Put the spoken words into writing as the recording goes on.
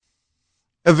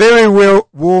A very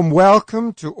warm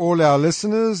welcome to all our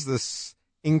listeners this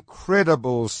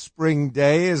incredible spring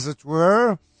day, as it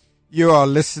were. You are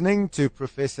listening to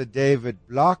Professor David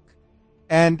Block,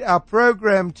 and our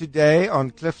program today on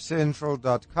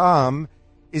cliffcentral.com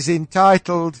is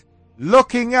entitled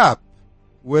Looking Up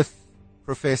with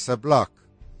Professor Block.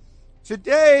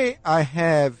 Today I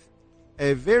have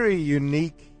a very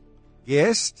unique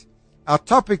guest. Our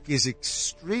topic is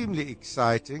extremely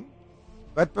exciting.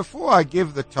 But before I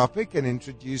give the topic and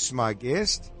introduce my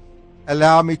guest,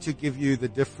 allow me to give you the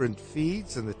different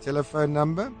feeds and the telephone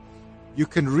number. You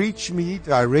can reach me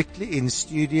directly in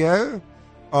studio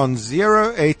on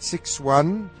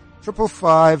 0861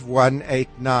 555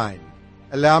 189.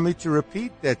 Allow me to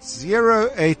repeat, that's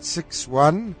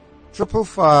 0861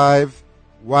 555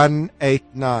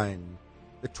 189.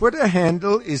 The Twitter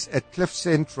handle is at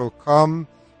cliffcentral.com,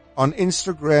 on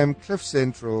Instagram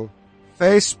cliffcentral,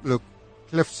 Facebook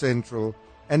Cliff Central,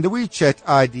 and the WeChat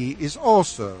ID is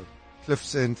also Cliff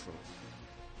Central.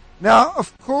 Now,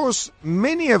 of course,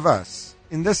 many of us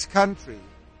in this country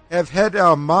have had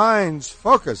our minds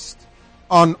focused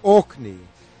on Orkney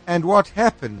and what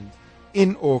happened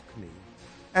in Orkney.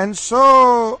 And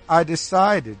so I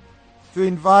decided to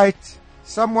invite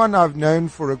someone I've known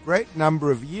for a great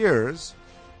number of years,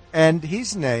 and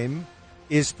his name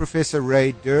is Professor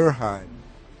Ray Durheim.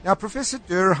 Now, Professor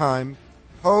Durheim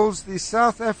holds the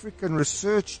South African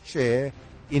Research Chair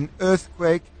in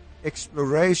Earthquake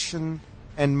Exploration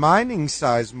and Mining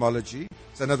Seismology.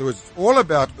 So in other words, it's all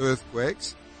about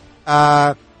earthquakes.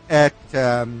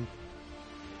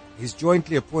 He's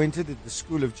jointly appointed at the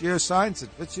School of Geoscience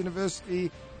at Wits University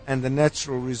and the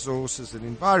Natural Resources and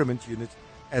Environment Unit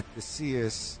at the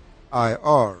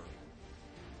CSIR.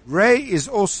 Ray is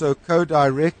also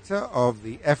co-director of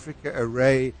the Africa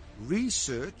Array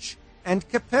Research and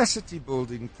Capacity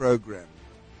Building Program.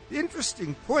 The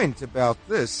interesting point about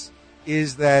this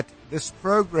is that this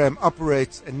program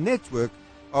operates a network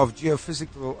of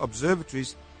geophysical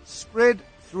observatories spread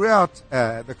throughout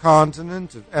the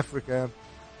continent of Africa,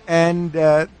 and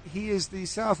he is the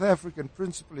South African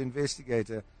principal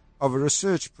investigator of a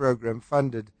research program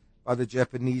funded by the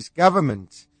Japanese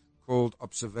government called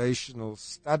Observational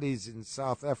Studies in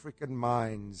South African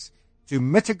Mines to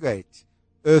mitigate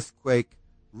earthquake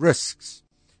risks.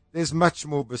 There's much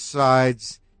more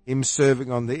besides him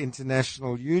serving on the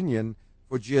International Union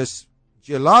for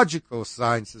Geological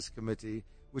Sciences Committee,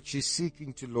 which is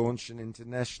seeking to launch an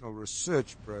international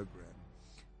research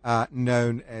program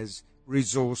known as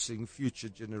Resourcing Future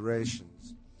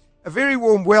Generations. A very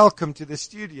warm welcome to the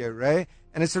studio, Ray,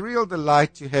 and it's a real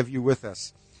delight to have you with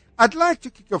us. I'd like to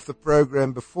kick off the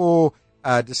program before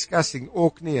discussing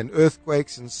Orkney and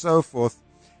earthquakes and so forth,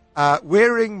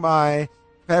 wearing my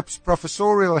perhaps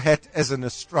professorial hat as an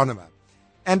astronomer.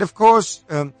 And of course,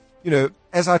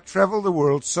 as I travel the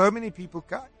world, so many people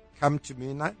come to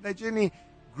me, and they're generally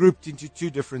grouped into two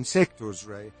different sectors,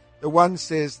 Ray. The one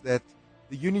says that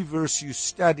the universe you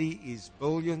study is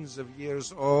billions of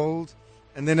years old.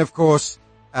 And then, of course,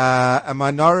 a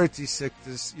minority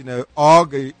sector,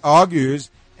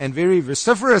 argues, and very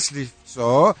vociferously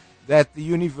so, that the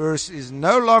universe is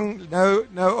no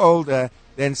older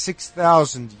than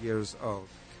 6,000 years old.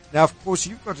 Now, of course,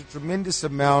 you've got a tremendous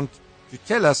amount to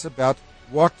tell us about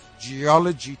what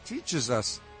geology teaches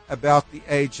us about the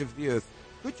age of the Earth.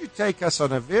 Could you take us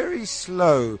on a very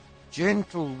slow,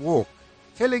 gentle walk,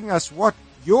 telling us what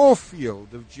your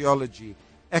field of geology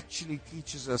actually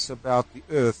teaches us about the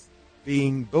Earth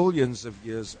being billions of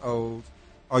years old?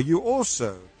 Are you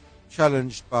also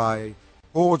challenged by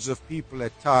hordes of people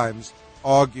at times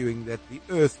arguing that the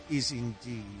Earth is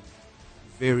indeed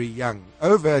very young?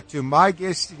 Over to my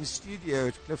guest in studio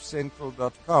at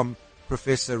cliffcentral.com,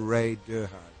 Professor Ray Durheim.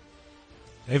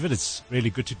 David, it's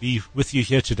really good to be with you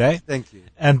here today. Thank you.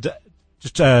 And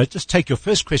just take your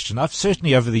first question. I've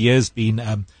certainly over the years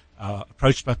been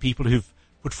approached by people who've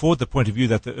put forward the point of view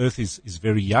that the Earth is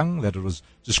very young, that it was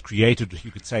just created,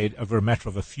 you could say, over a matter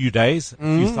of a few days, a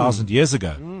few thousand years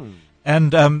ago.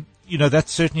 And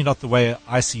that's certainly not the way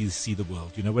I see the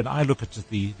world. When I look at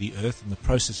the Earth and the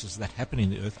processes that happen in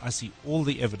the Earth, I see all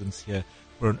the evidence here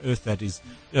for an Earth that is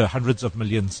hundreds of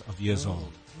millions of years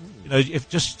old. If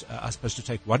just, I suppose, to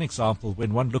take one example,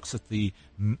 when one looks at the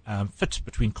fit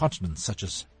between continents such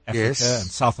as Africa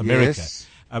and South America,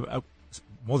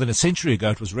 more than a century ago,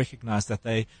 it was recognized that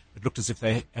it looked as if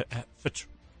they could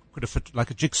have fit like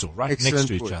a jigsaw next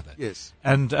to each other. Yes.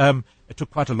 And it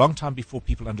took quite a long time before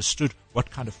people understood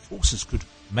what kind of forces could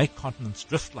make continents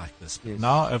drift like this. But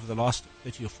now, over the last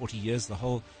 30 or 40 years, the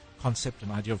whole concept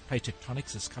and idea of plate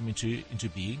tectonics has come into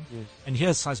being. Yes. And here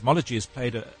seismology has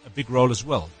played a big role as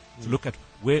well. to look at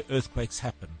where earthquakes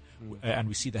happen. And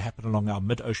we see they happen along our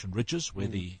mid-ocean ridges where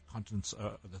the continents,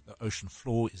 the ocean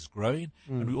floor is growing.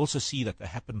 And we also see that they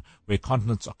happen where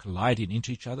continents are colliding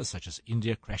into each other, such as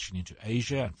India crashing into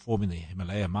Asia and forming the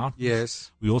Himalaya mountains.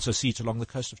 Yes. We also see it along the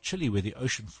coast of Chile where the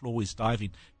ocean floor is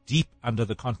diving deep under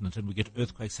the continent, and we get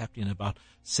earthquakes happening about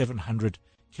 700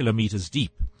 kilometers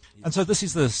deep. And so this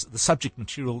is the subject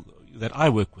material that I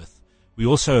work with. We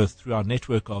also, through our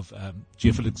network of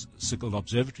geophysical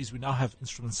observatories, we now have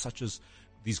instruments such as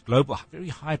these global, very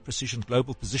high precision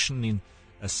global positioning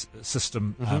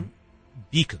system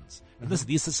beacons. And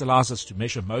this allows us to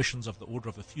measure motions of the order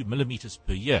of a few millimeters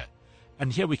per year.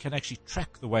 And here we can actually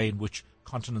track the way in which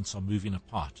continents are moving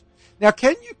apart. Now,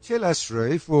 can you tell us,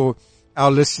 Ray, for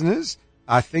our listeners,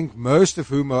 I think most of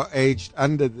whom are aged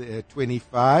under the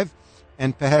 25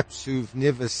 and perhaps who've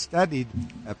never studied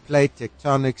plate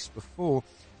tectonics before,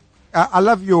 I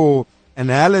love your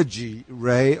analogy,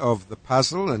 Ray, of the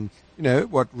puzzle. And you know,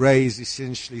 what Ray is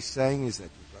essentially saying is that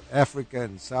you've got Africa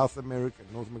and South America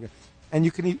and North America, and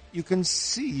you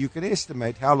can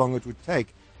estimate how long it would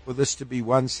take for this to be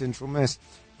one central mass.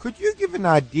 Could you give an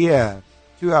idea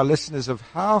to our listeners of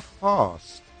how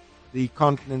fast the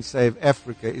continent, say, of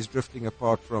Africa is drifting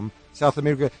apart from South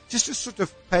America, just to sort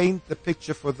of paint the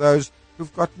picture for those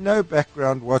who've got no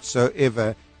background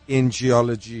whatsoever in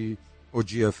geology or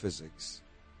geophysics?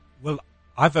 Well,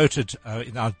 I voted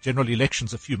in our general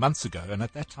elections a few months ago, and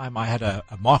at that time I had a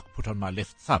mark put on my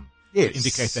left thumb to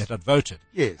indicate that I'd voted.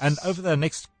 Yes. And over the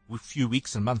next few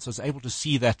weeks and months, I was able to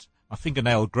see that my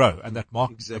fingernail grow and that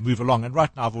mark move along. And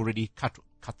right now I've already cut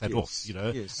that off, you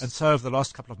know. Yes. And so over the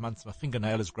last couple of months, my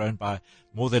fingernail has grown by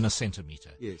more than a centimeter.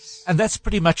 Yes. And that's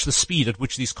pretty much the speed at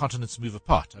which these continents move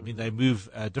apart. I mean, they move,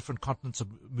 different continents are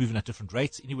moving at different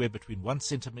rates, anywhere between 1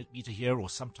 centimeter here or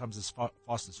sometimes as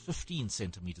fast as 15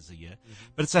 centimeters a year.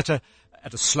 But it's at a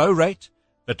slow rate,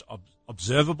 but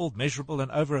observable, measurable,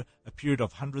 and over a period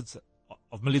of hundreds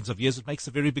of millions of years, it makes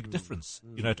a very big difference.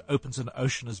 You know, it opens an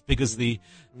ocean as big as the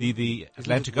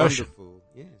Atlantic Ocean.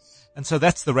 Yes. And so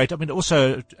that's the rate. I mean,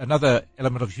 also another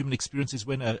element of human experience is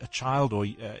when a child or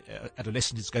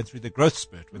adolescent is going through their growth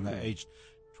spurt when they're aged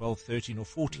 12, 13 or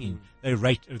 14,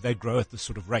 they grow at the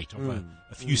sort of rate of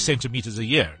a few centimeters a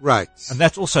year. Right. And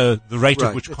that's also the rate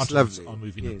at which continents are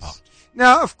moving apart.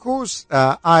 Now, of course,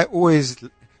 I always,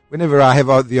 whenever I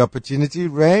have the opportunity,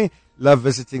 Ray, love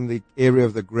visiting the area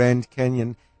of the Grand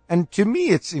Canyon. And to me,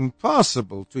 it's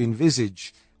impossible to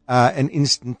envisage an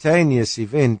instantaneous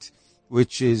event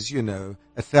which is,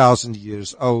 1,000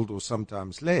 years old or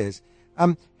sometimes less.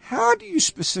 How do you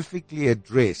specifically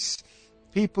address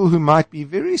people who might be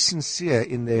very sincere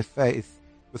in their faith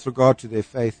with regard to their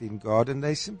faith in God, and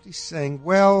they're simply saying,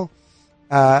 well,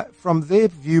 from their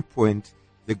viewpoint,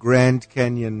 the Grand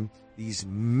Canyon, these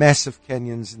massive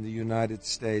canyons in the United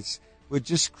States, were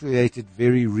just created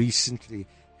very recently.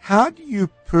 How do you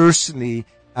personally,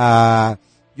 how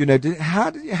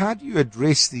do you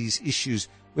address these issues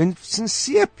when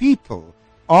sincere people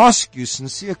ask you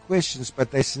sincere questions,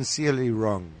 but they're sincerely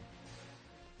wrong?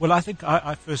 Well, I think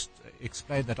I first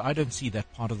explained that I don't see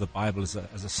that part of the Bible as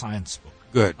a science book.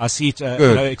 Good. I see it,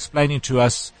 explaining to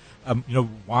us,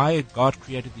 why God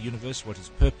created the universe, what His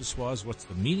purpose was, what's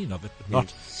the meaning of it, but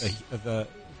not the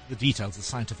details, the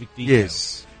scientific details.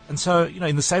 Yes. And so,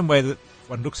 in the same way that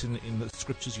one looks in the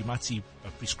scriptures, you might see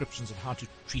prescriptions of how to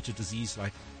treat a disease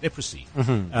like leprosy.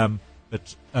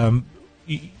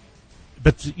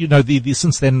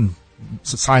 Since then,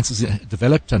 science has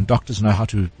developed and doctors know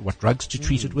what drugs to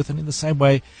treat it with. And in the same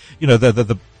way,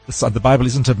 the Bible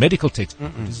isn't a medical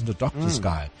textbook. It isn't a doctor's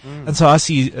guide. And so I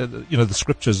see, the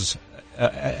scriptures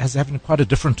as having quite a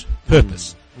different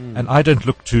purpose. And I don't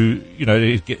look to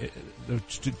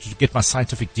get my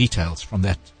scientific details from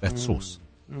that source.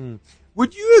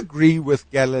 Would you agree with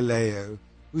Galileo,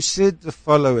 who said the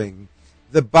following: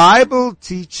 the Bible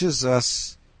teaches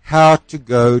us how to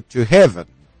go to heaven,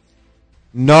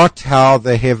 not how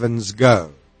the heavens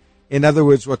go? In other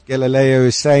words, what Galileo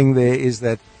is saying there is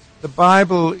that the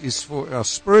Bible is for our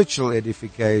spiritual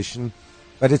edification,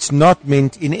 but it's not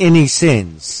meant in any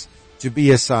sense to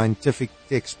be a scientific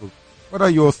textbook. What are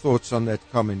your thoughts on that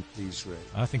comment, please, Ray?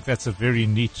 I think that's a very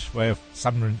neat way of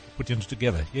putting it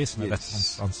together. Yes, that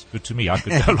sounds good to me. I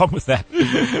could go along with that.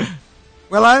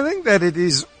 Well, I think that it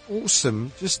is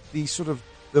awesome, just the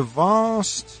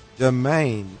vast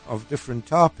domain of different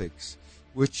topics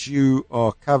which you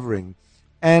are covering.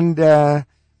 And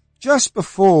just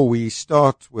before we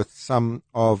start with some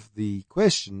of the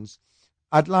questions,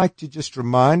 I'd like to just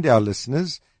remind our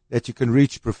listeners that you can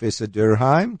reach Professor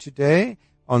Durkheim today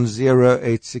on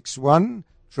 0861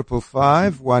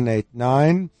 555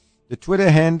 189. The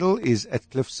Twitter handle is at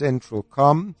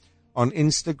CliffCentral.com. On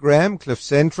Instagram, Cliff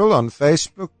Central. On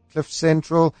Facebook, Cliff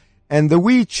Central. And the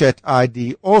WeChat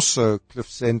ID, also Cliff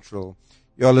Central.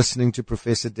 You're listening to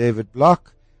Professor David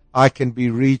Block. I can be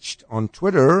reached on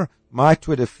Twitter. My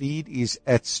Twitter feed is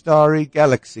at Starry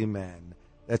Galaxy Man.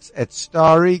 That's at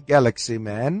Starry Galaxy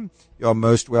Man. You're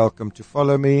most welcome to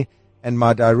follow me. And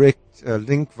my direct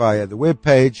link via the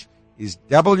webpage is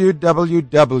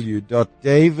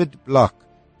www.davidblock.co.za.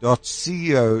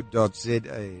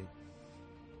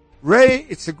 Ray,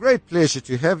 it's a great pleasure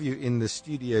to have you in the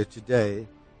studio today.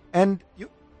 And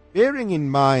bearing in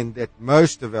mind that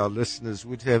most of our listeners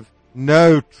would have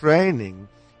no training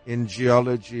in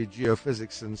geology,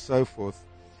 geophysics, and so forth,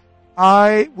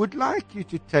 I would like you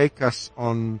to take us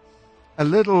on a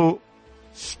little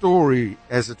story,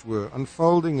 as it were,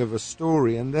 unfolding of a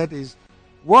story, and that is,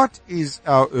 what is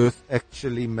our Earth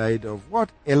actually made of? What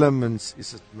elements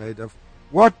is it made of?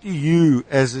 What do you,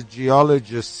 as a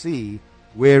geologist, see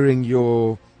wearing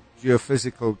your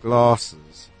geophysical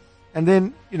glasses? And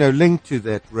then, linked to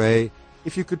that, Ray,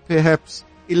 if you could perhaps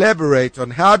elaborate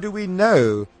on how do we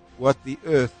know what the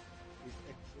Earth is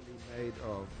actually made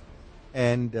of?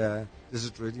 And does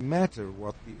it really matter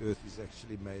what the Earth is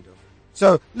actually made of?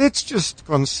 So let's just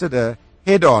consider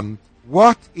head on,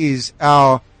 what is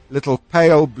our little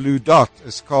pale blue dot,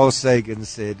 as Carl Sagan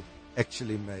said,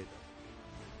 actually made of?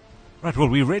 Right, well,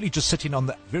 we're really just sitting on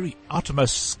the very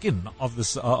outermost skin of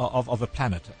this of a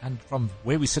planet, and from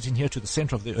where we're sitting here to the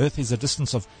center of the Earth is a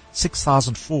distance of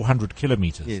 6,400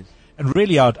 kilometers. Yes. And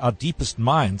really our deepest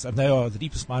mines, and they are the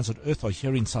deepest mines on Earth, are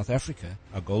here in South Africa,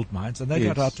 our gold mines, and they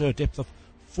get out to a depth of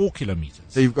 4 kilometers.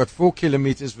 So you've got 4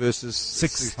 kilometers versus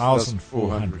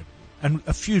 6,400. And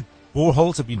a few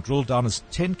boreholes have been drilled down as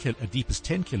deep as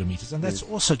 10 kilometers, and that's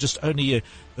also just only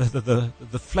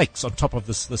the flakes on top of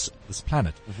this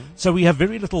planet. Mm-hmm. So we have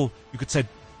very little, you could say,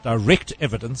 direct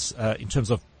evidence in terms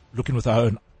of looking with our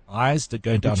own eyes,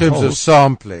 going down in terms of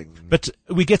sampling. But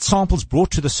we get samples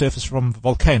brought to the surface from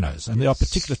volcanoes, and there are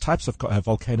particular types of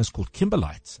volcanoes called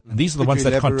kimberlites, and these are the ones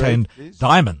that contain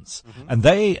diamonds, and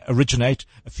they originate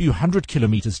a few hundred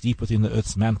kilometers deep within the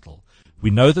Earth's mantle. We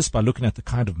know this by looking at the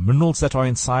kind of minerals that are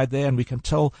inside there, and we can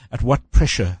tell at what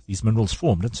pressure these minerals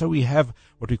formed. And so we have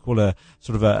what we call a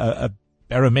sort of a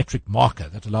barometric marker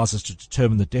that allows us to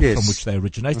determine the depth from which they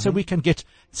originate. So we can get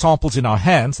samples in our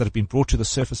hands that have been brought to the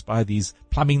surface by these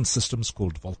plumbing systems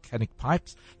called volcanic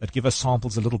pipes that give us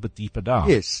samples a little bit deeper down.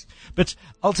 Yes. But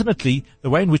ultimately,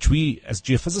 the way in which we as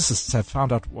geophysicists have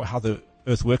found out how the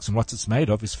Earth works and what it's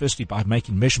made of is firstly by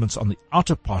making measurements on the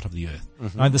outer part of the Earth.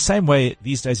 Now, in the same way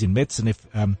these days in medicine, if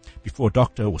before a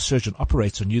doctor or surgeon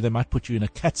operates on you, they might put you in a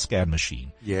CAT scan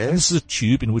machine. Yes. And this is a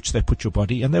tube in which they put your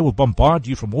body, and they will bombard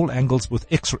you from all angles with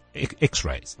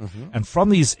X-rays. And from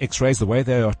these X-rays, the way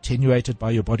they are attenuated by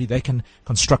your body, they can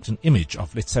construct an image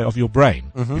of, let's say, of your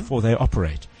brain before they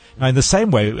operate. Now, in the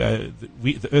same way,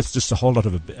 the Earth's just a whole lot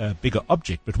of a bigger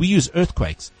object, but we use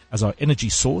earthquakes as our energy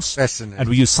source. And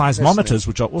we use seismometers,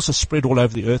 which are also spread all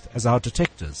over the Earth, as our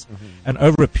detectors. And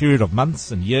over a period of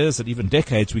months and years and even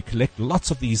decades, we collect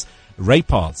lots of these ray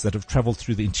paths that have traveled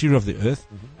through the interior of the Earth,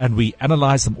 and we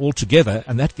analyze them all together,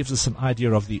 and that gives us an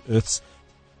idea of the Earth's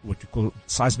what we call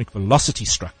seismic velocity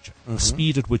structure, the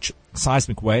speed at which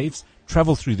seismic waves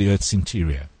travel through the Earth's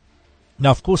interior.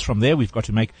 Now, of course, from there, we've got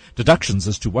to make deductions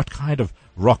as to what kind of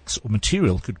rocks or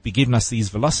material could be giving us these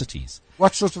velocities.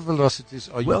 What sort of velocities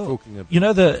are you talking about? You know,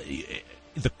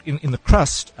 in the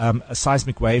crust, a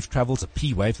seismic wave travels, a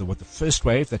P wave, the first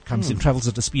wave that comes in, travels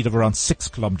at a speed of around 6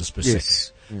 kilometers per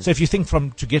second. So if you think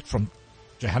to get from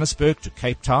Johannesburg to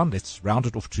Cape Town, let's round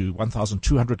it off to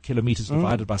 1,200 kilometers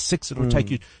divided by 6. It will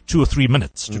take you 2 or 3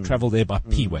 minutes to travel there by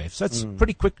P wave. So it's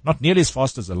pretty quick, not nearly as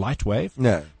fast as a light wave,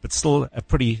 but still a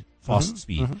pretty fast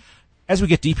speed. As we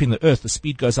get deep in the Earth, the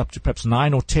speed goes up to perhaps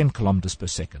 9 or 10 kilometers per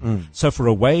second. So for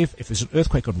a wave, if there's an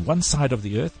earthquake on one side of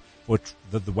the Earth, for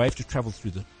the wave to travel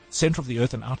through the center of the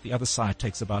Earth and out the other side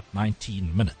takes about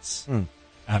 19 minutes.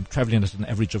 Traveling at an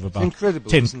average of about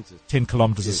 10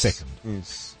 kilometers a second.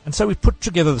 And so we put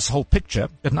together this whole picture,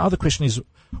 but now the question is,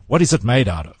 what is it made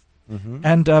out of?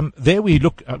 And there we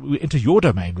look, we enter your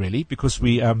domain really, because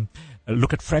we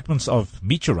look at fragments of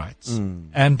meteorites.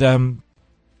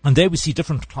 And there we see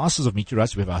different classes of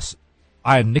meteorites. We have our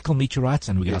iron nickel meteorites,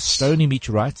 and we have our stony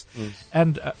meteorites.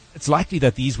 And it's likely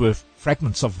that these were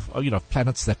fragments of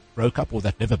planets that broke up or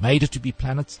that never made it to be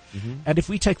planets. And if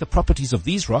we take the properties of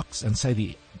these rocks and say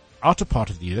the outer part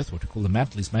of the Earth, what we call the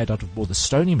mantle, is made out of more the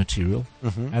stony material,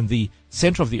 and the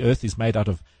center of the Earth is made out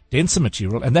of denser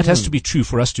material, and that has to be true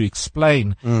for us to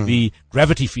explain the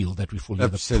gravity field that we fall in,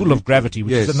 the pull of gravity,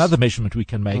 which is another measurement we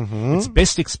can make. It's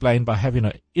best explained by having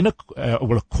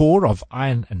a core of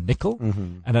iron and nickel,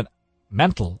 and a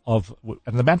mantle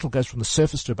and the mantle goes from the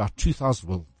surface to about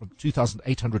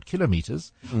 2,800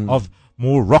 kilometers of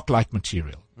more rock-like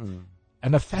material.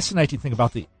 And a fascinating thing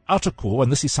about the outer core,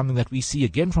 and this is something that we see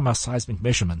again from our seismic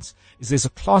measurements, is there's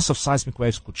a class of seismic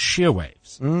waves called shear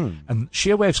waves. And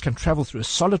shear waves can travel through a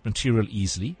solid material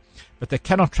easily, but they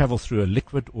cannot travel through a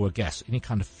liquid or a gas, any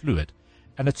kind of fluid.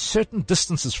 And at certain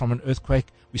distances from an earthquake,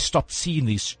 we stop seeing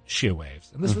these shear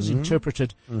waves. And this was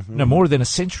interpreted, more than a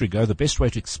century ago. The best way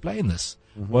to explain this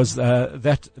was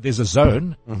that there's a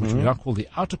zone, which we now call the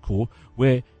outer core,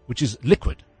 which is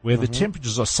liquid, where the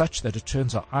temperatures are such that it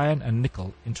turns our iron and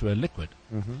nickel into a liquid.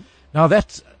 Now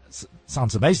that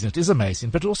sounds amazing. It is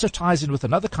amazing, but it also ties in with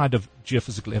another kind of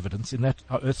geophysical evidence in that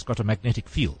our Earth's got a magnetic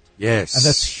field. Yes. And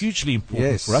that's hugely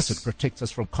important for us. It protects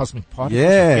us from cosmic particles.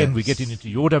 Yes. Again, we're getting into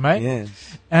your domain. Yes.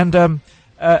 And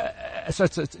so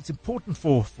it's important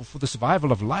for the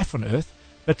survival of life on Earth,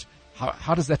 but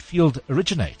how does that field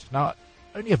originate? Now,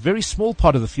 only a very small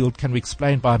part of the field can be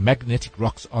explained by magnetic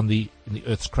rocks in the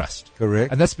Earth's crust. Correct.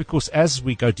 And that's because as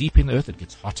we go deep in the Earth, it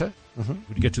gets hotter. When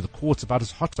you get to the core, it's about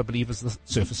as hot, I believe, as the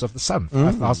surface of the sun,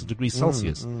 5,000 degrees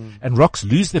Celsius. And rocks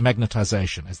lose their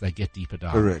magnetization as they get deeper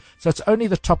down. Correct. So it's only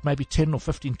the top maybe 10 or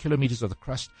 15 kilometers of the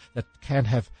crust that can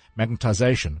have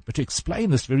magnetization. But to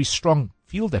explain this very strong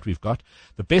field that we've got,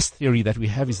 the best theory that we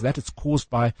have is that it's caused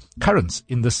by currents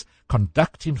in this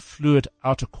conducting fluid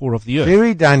outer core of the Earth.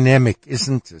 Very dynamic,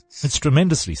 isn't it? It's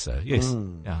tremendously so, yes.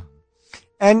 Yeah.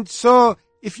 And so,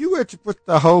 if you were to put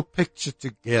the whole picture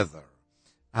together,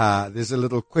 there's a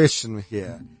little question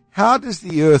here. How does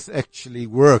the Earth actually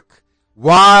work?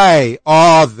 Why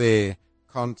are there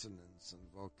continents and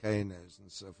volcanoes and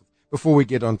so forth? Before we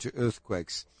get on to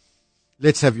earthquakes,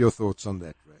 let's have your thoughts on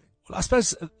that, Ray. Well, I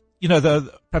suppose,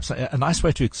 perhaps a nice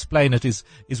way to explain it is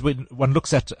when one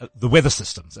looks at the weather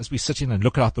systems. As we sit in and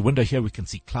look out the window here, we can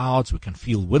see clouds, we can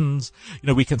feel winds,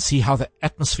 we can see how the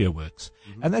atmosphere works.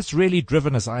 And that's really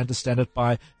driven, as I understand it,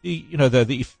 by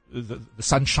the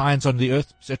sun shines on the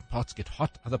Earth. Certain parts get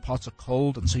hot, other parts are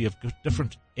cold, and so you have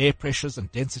different air pressures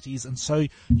and densities, and so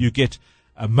you get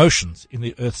motions in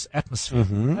the Earth's atmosphere.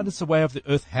 And it's a way of the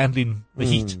Earth handling the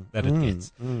heat that it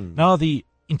gets. Now, the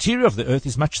interior of the Earth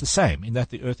is much the same in that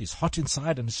the Earth is hot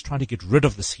inside and it's trying to get rid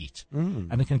of this heat.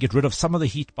 And it can get rid of some of the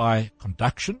heat by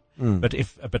conduction, but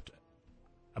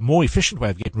a more efficient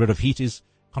way of getting rid of heat is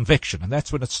convection. And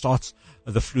that's when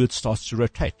the fluid starts to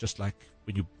rotate, just like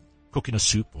when you cook in a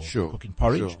soup or cooking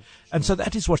porridge. And so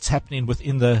that is what's happening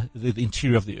within the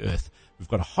interior of the Earth. We've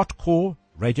got a hot core,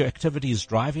 radioactivity is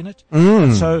driving it,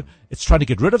 and so it's trying to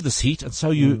get rid of this heat, and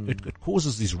so it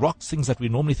causes these rocks, things that we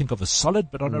normally think of as solid,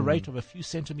 but on a rate of a few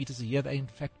centimeters a year, they in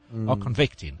fact are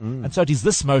convecting. And so it is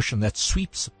this motion that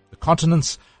sweeps the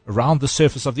continents around the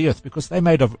surface of the Earth, because they're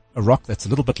made of a rock that's a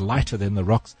little bit lighter than the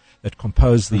rocks that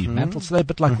compose the mantle, so they're a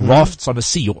bit like rafts on a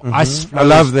sea or ice floes. I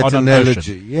love that on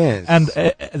analogy, yes. And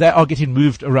they are getting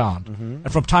moved around.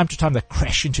 And from time to time they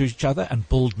crash into each other and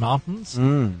build mountains.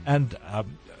 And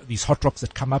these hot rocks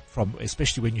that come up from,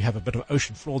 especially when you have a bit of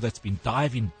ocean floor that's been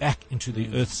diving back into the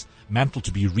Earth's mantle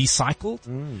to be recycled.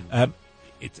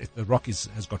 The rock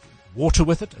has got water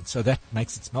with it, and so that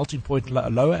makes its melting point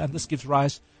lower, and this gives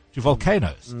rise to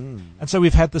volcanoes. And so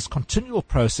we've had this continual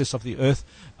process of the Earth,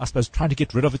 I suppose, trying to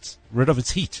get rid of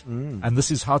its heat. And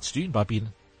this is how it's doing, by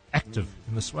being active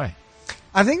in this way.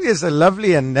 I think there's a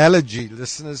lovely analogy,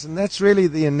 listeners, and that's really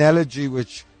the analogy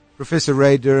which Professor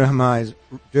Ray Durham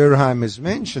has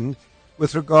mentioned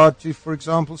with regard to, for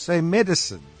example, say,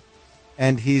 medicine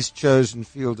and his chosen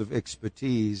field of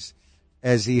expertise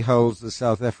as he holds the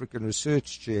South African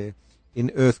Research Chair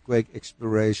in Earthquake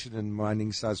Exploration and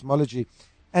Mining Seismology.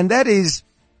 And that is,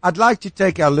 I'd like to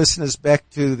take our listeners back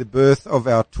to the birth of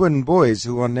our twin boys,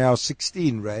 who are now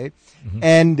 16, Ray.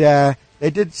 And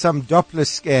they did some Doppler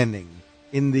scanning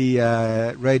in the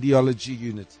radiology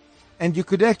unit. And you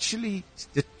could actually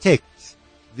detect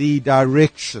the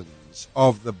directions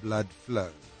of the blood flow.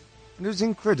 And it was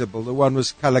incredible. The one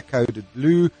was color-coded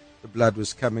blue. The blood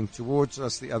was coming towards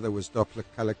us. The other was Doppler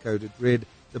color-coded red.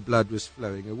 The blood was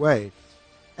flowing away.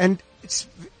 And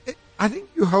I think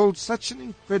you hold such an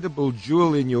incredible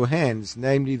jewel in your hands,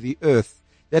 namely the Earth,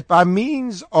 that by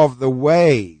means of the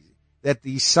way that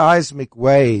these seismic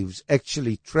waves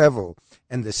actually travel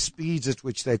and the speeds at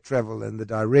which they travel and the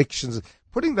directions,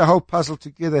 putting the whole puzzle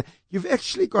together, you've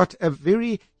actually got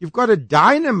you've got a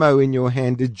dynamo in your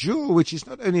hand, a jewel, which is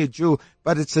not only a jewel,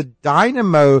 but it's a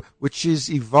dynamo which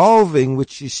is evolving,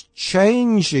 which is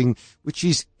changing, which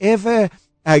is ever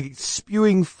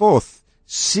spewing forth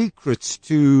secrets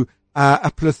to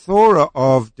a plethora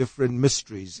of different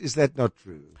mysteries. Is that not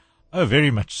true? Oh,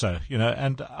 very much so.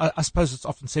 And I suppose it's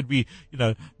often said we,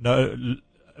 know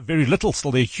very little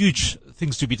still. There are huge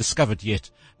things to be discovered yet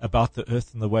about the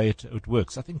earth and the way it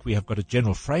works. I think we have got a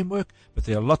general framework, but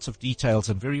there are lots of details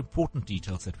and very important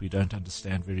details that we don't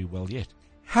understand very well yet.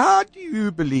 How do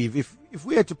you believe, if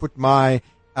we had to put my,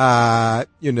 my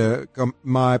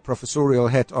professorial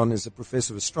hat on as a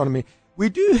professor of astronomy, we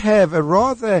do have a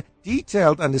rather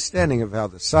detailed understanding of how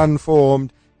the sun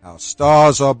formed, how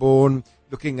stars are born,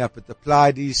 looking up at the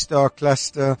Pleiades star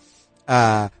cluster.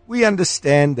 We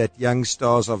understand that young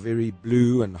stars are very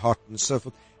blue and hot and so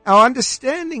forth. Our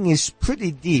understanding is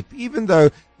pretty deep, even though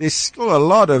there's still a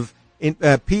lot of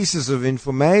pieces of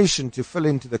information to fill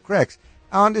into the cracks.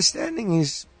 Our understanding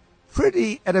is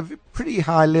at a pretty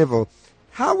high level.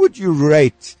 How would you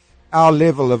rate our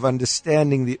level of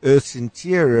understanding the Earth's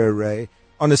interior, Ray,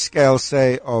 on a scale,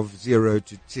 say, of 0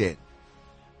 to 10?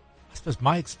 I suppose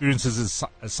my experience is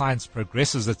as science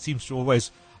progresses, it seems to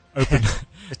always open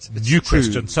it's new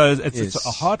questions. So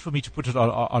it's hard for me to put it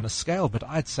on a scale, but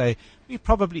I'd say we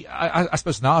probably, I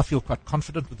suppose now I feel quite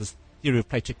confident with this theory of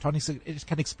plate tectonics. It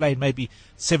can explain maybe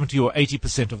 70 or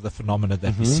 80% of the phenomena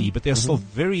that we see, but there are still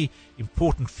very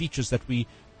important features that we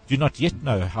do not yet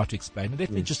know how to explain. And let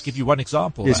me just give you one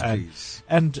example. Yes, please.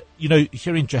 And,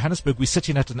 here in Johannesburg, we're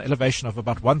sitting at an elevation of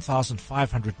about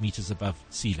 1,500 meters above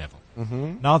sea level.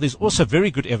 Now, there's also very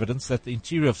good evidence that the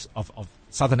interior of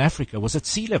Southern Africa was at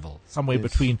sea level, somewhere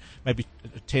between maybe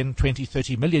 10, 20,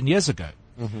 30 million years ago.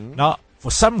 Now,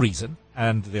 for some reason,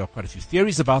 and there are quite a few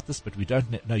theories about this, but we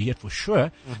don't know yet for sure,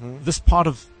 this part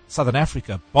of Southern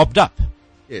Africa bobbed up.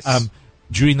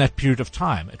 During that period of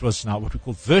time. It was now what we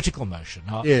call vertical motion.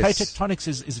 Now, plate tectonics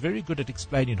is very good at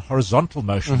explaining horizontal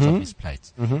motions of these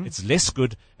plates. It's less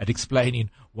good at explaining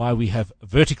why we have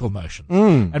vertical motion.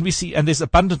 And we see, and there's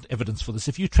abundant evidence for this.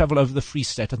 If you travel over the Free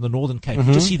State and the Northern Cape,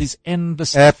 you just see these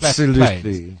endless flat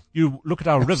plains. You look at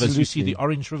our rivers, you see the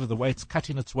Orange River, the way it's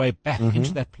cutting its way back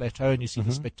into that plateau, and you see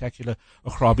the spectacular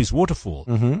Ochrabi's waterfall.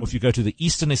 Or if you go to the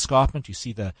Eastern Escarpment, you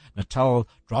see the Natal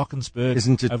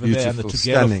Drakensberg over there and the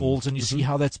Tugela Falls, and you see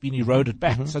how that's been eroded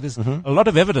back. So there's a lot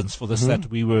of evidence for this, that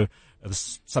the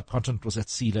subcontinent was at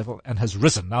sea level and has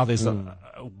risen. Now there's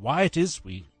why it is,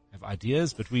 we have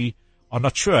ideas, but we are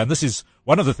not sure. And this is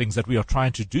one of the things that we are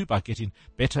trying to do by getting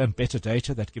better and better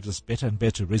data that gives us better and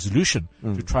better resolution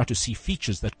to try to see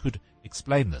features that could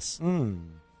explain this.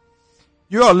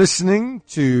 You are listening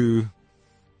to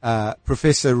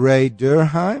Professor Ray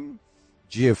Durheim,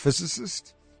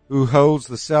 geophysicist, who holds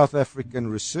the South African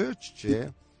Research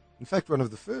Chair. In fact, one of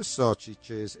the first SARCHI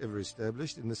chairs ever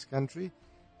established in this country,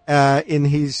 in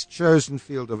his chosen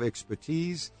field of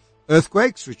expertise,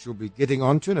 earthquakes, which we'll be getting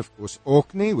onto, and of course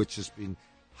Orkney, which has been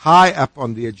high up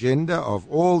on the agenda of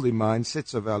all the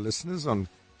mindsets of our listeners on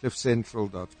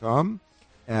cliffcentral.com.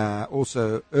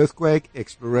 Also earthquake,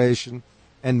 exploration,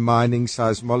 and mining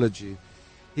seismology.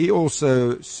 He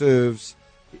also serves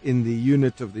in the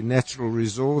unit of the Natural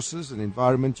Resources and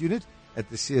Environment Unit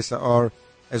at the CSIR,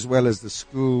 as well as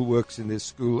works in the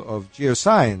School of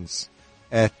Geoscience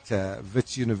at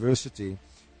Wits University.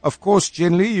 Of course,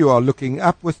 generally you are looking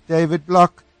up with David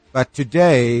Block, but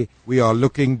today we are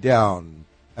looking down.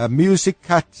 A music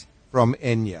cut from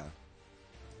Enya.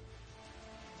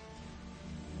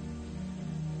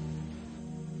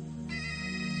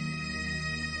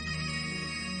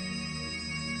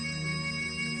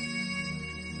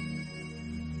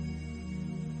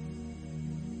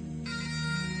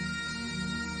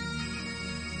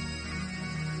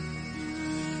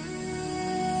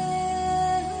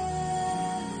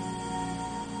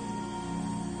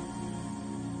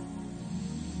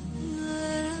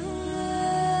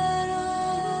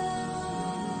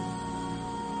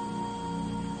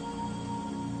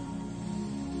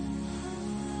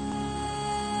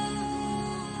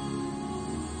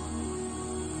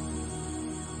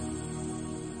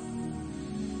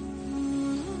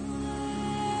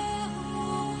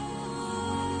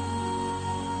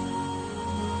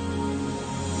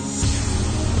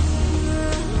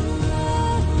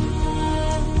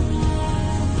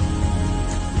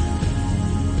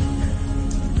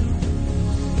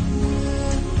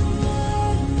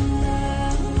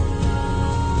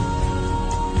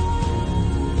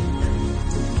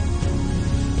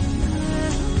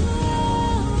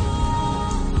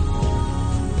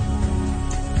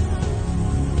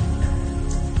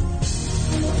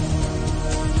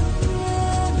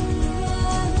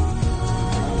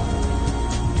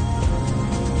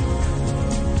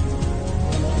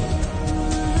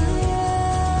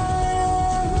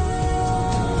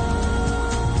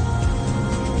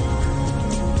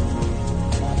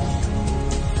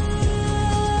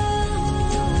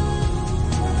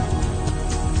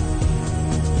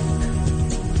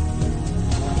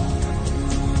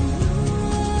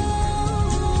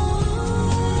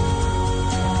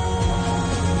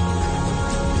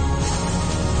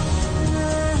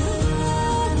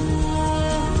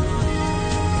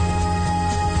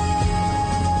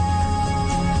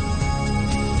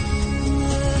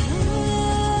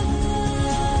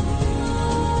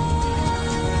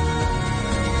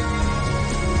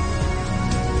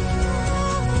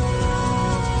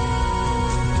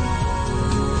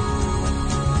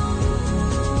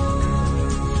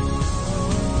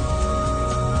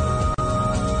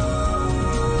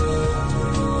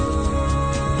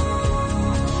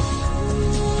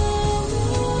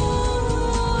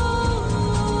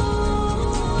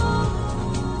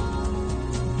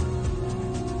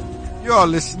 You are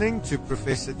listening to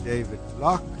Professor David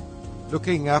Block,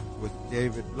 Looking Up with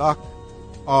David Block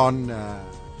on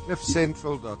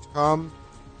cliffcentral.com.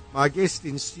 My guest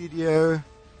in studio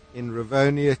in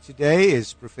Rivonia today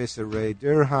is Professor Ray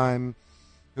Durheim,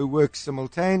 who works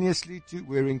simultaneously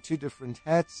wearing two different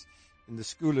hats in the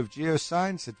School of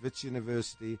Geoscience at Wits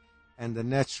University and the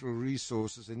Natural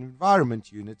Resources and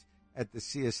Environment Unit at the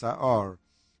CSIR.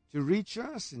 To reach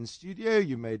us in studio,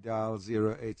 you may dial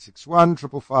 0861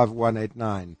 555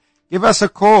 189. Give us a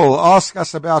call. Ask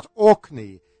us about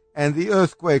Orkney and the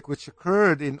earthquake which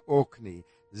occurred in Orkney.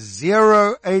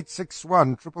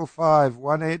 0861 555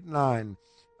 189.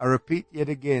 I repeat yet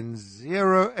again,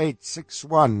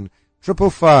 0861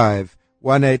 555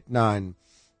 189.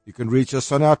 You can reach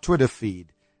us on our Twitter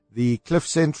feed, the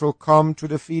CliffCentral.com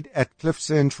Twitter feed at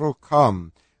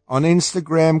CliffCentral.com. On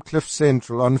Instagram, Cliff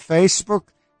Central. On Facebook,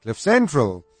 Cliff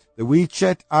Central. The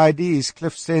WeChat ID is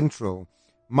Cliff Central.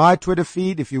 My Twitter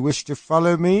feed, if you wish to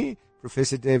follow me,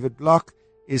 Professor David Block,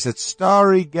 is at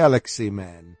Starry Galaxy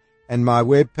Man. And my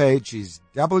webpage is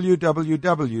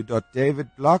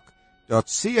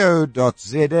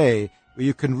www.davidblock.co.za, where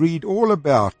you can read all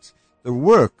about the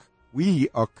work we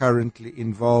are currently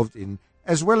involved in,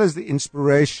 as well as the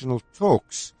inspirational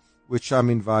talks which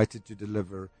I'm invited to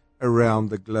deliver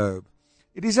around the globe.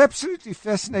 It is absolutely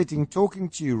fascinating talking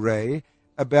to you, Ray,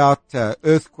 about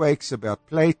earthquakes, about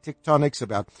plate tectonics,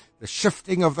 about the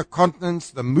shifting of the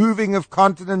continents, the moving of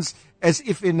continents, as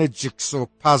if in a jigsaw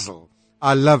puzzle.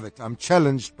 I love it. I'm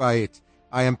challenged by it.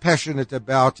 I am passionate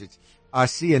about it. I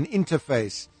see an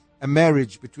interface, a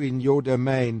marriage between your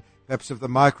domain, perhaps of the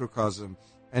microcosm,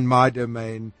 and my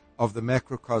domain of the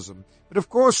macrocosm. But of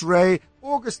course, Ray,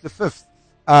 August the 5th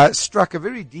struck a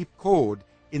very deep chord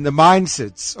in the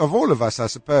mindsets of all of us, I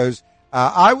suppose.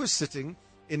 I was sitting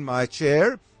in my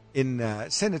chair in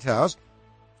Senate House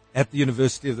at the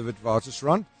University of the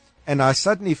Witwatersrand, and I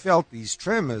suddenly felt these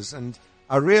tremors, and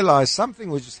I realized something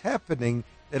was just happening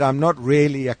that I'm not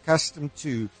really accustomed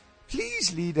to.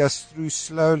 Please lead us through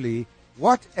slowly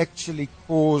what actually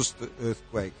caused the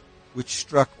earthquake which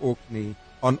struck Orkney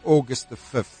on August the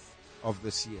 5th of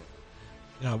this year.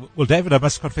 Yeah, well, David, I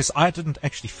must confess, I didn't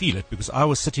actually feel it because I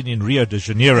was sitting in Rio de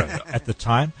Janeiro at the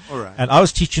time. All right. And I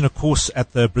was teaching a course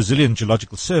at the Brazilian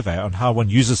Geological Survey on how one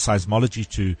uses seismology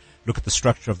to look at the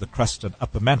structure of the crust and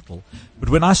upper mantle. But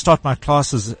when I start my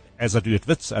classes, as I do at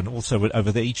WITS and also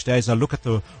over there each day, I look at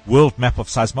the world map of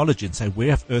seismology and say, where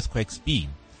have earthquakes been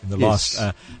in the last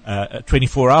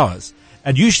 24 hours?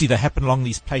 And usually they happen along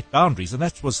these plate boundaries. And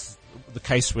that was the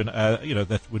case when,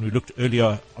 that when we looked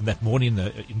earlier on that morning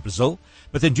in Brazil.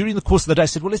 But then during the course of the day, I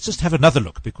said, well, let's just have another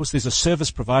look, because there's a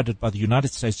service provided by the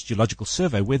United States Geological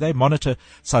Survey where they monitor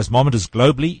seismometers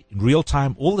globally in real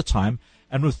time, all the time.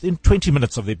 And within 20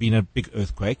 minutes of there being a big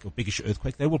earthquake or biggish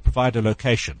earthquake, they will provide a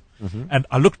location. Mm-hmm. And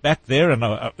I looked back there and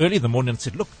early in the morning and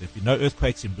said, look, there have been no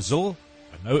earthquakes in Brazil.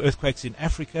 No earthquakes in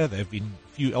Africa. There have been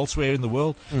a few elsewhere in the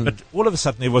world. But all of a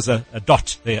sudden there was a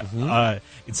dot there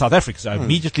in South Africa. So I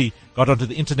immediately got onto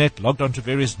the internet, logged onto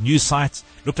various news sites,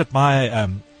 looked at my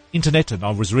internet, and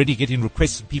I was already getting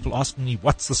requests and people asking me,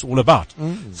 what's this all about?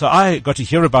 So I got to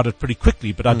hear about it pretty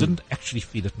quickly, but I didn't actually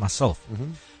feel it myself.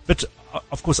 But,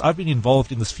 of course, I've been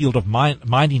involved in this field of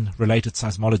mining-related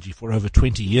seismology for over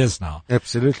 20 years now.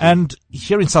 Absolutely. And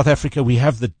here in South Africa, we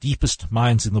have the deepest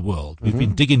mines in the world. We've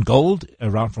been digging gold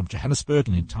around from Johannesburg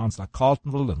and in towns like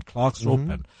Carletonville and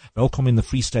Klerksdorp and Welkom in the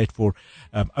Free State for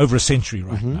over a century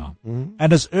right now.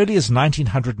 And as early as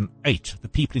 1908, the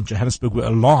people in Johannesburg were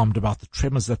alarmed about the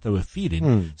tremors that they were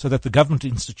feeling, so that the government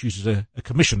instituted a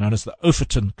commission known as the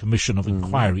Overton Commission of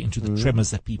Inquiry into the tremors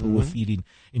that people were feeling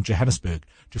in Johannesburg,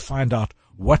 to find out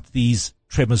what these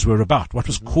tremors were about, what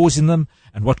was causing them,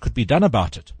 and what could be done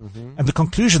about it. And the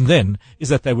conclusion then is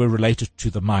that they were related to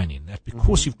the mining, that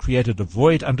because you've created a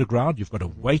void underground, you've got a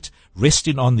weight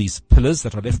resting on these pillars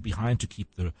that are left behind to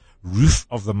keep the roof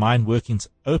of the mine workings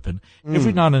open.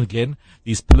 Every now and again,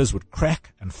 these pillars would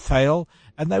crack and fail,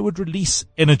 and they would release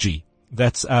energy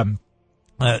that's been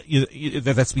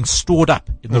stored up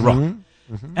in the rock.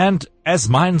 And as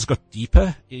mines got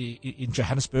deeper in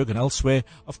Johannesburg and elsewhere,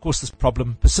 of course, this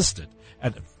problem persisted.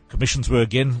 And commissions were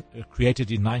again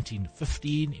created in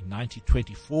 1915, in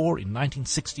 1924, in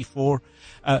 1964,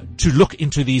 to look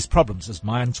into these problems as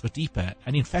mines got deeper.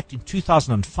 And in fact, in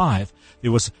 2005,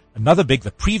 there was another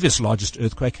the previous largest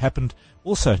earthquake happened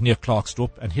also near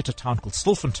Klerksdorp and hit a town called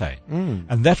Stilfontein.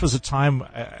 And that was a time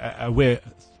where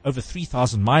over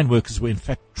 3,000 mine workers were in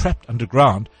fact trapped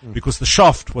underground because the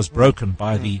shaft was broken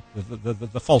by the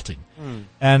faulting.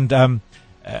 And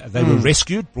they were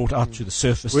rescued, brought out to the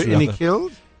surface. Were any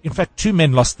killed? in fact, 2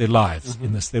 men lost their lives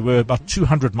in this. There were about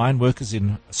 200 mine workers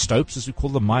in stopes, as we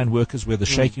call them, mine workers, where the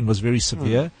shaking was very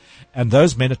severe. And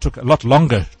those men, it took a lot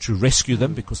longer to rescue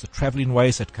them because the traveling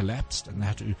ways had collapsed and they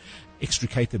had to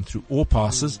extricate them through ore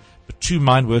passes. But 2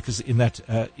 mine workers in that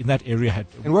area had.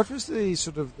 And what was the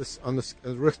sort of this on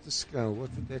the Richter scale? What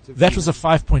would that have That been? was a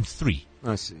 5.3.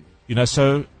 I see.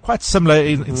 So quite similar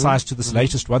in size to this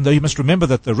latest one, though you must remember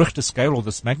that the Richter scale or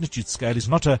this magnitude scale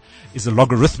is a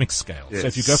logarithmic scale. Yes. So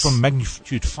if you go from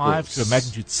magnitude 5 to a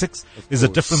magnitude 6, there's a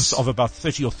difference of about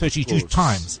 30 or 32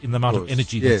 times in the amount of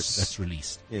energy that's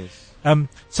released. Yes.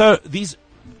 So these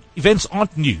events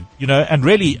aren't new, and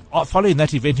really following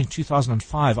that event in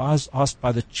 2005, I was asked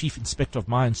by the Chief Inspector of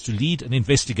Mines to lead an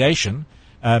investigation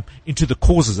into the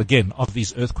causes, again, of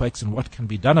these earthquakes and what can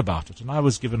be done about it.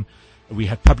 And we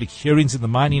had public hearings in the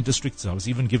mining districts. I was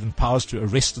even given powers to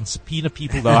arrest and subpoena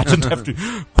people, though I didn't have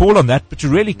to call on that, but to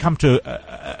really come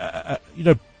to,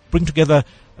 bring together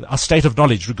our state of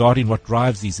knowledge regarding what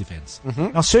drives these events.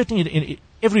 Now, certainly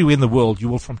everywhere in the world, you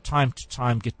will from time to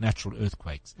time get natural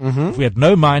earthquakes. If we had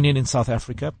no mining in South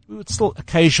Africa, we would still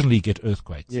occasionally get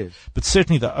earthquakes. Yes. But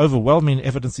certainly the overwhelming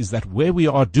evidence is that where we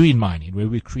are doing mining, where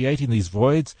we're creating these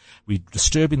voids, we're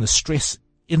disturbing the stress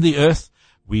in the earth,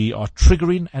 we are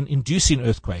triggering and inducing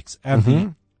earthquakes. And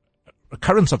the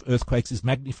occurrence of earthquakes is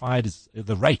magnified,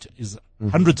 the rate is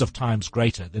hundreds of times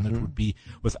greater than it would be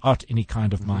without any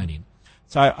kind of mining.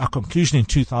 So our conclusion in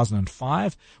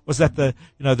 2005 was that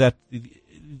that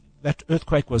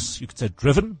earthquake was, you could say,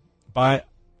 driven by,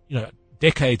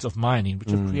 decades of mining,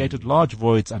 which have created large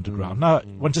voids underground. Now,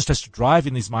 one just has to drive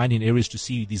in these mining areas to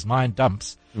see these mine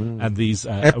dumps and these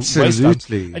waste dumps.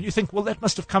 And you think, well, that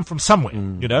must have come from somewhere,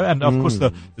 and of course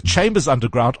the chambers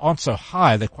underground aren't so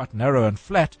high. They're quite narrow and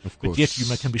flat, but yet you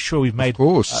can be sure we've made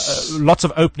lots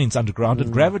of openings underground,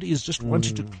 and gravity is just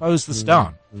wanting to close this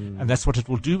down. And that's what it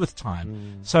will do with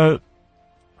time. So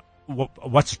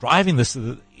what's driving this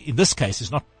in this case is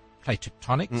not plate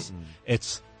tectonics,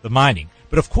 it's the mining.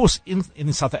 But of course, in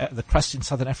the crust in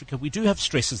Southern Africa, we do have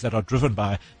stresses that are driven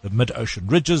by the mid-ocean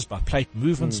ridges, by plate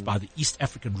movements, by the East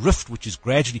African rift, which is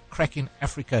gradually cracking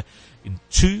Africa in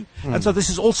two. And so this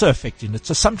is also affecting it.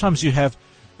 So sometimes you have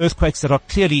earthquakes that are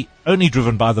clearly only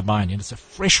driven by the mining. It's a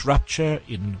fresh rupture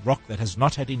in rock that has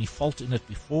not had any fault in it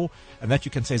before, and that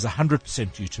you can say is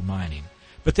 100% due to mining.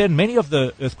 But then many of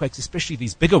the earthquakes, especially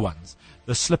these bigger ones,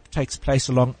 the slip takes place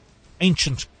along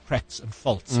ancient cracks and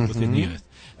faults within the earth.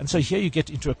 And so here you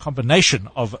get into a combination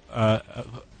of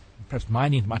perhaps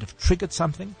mining might have triggered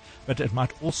something, but it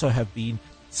might also have been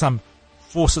some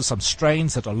forces, some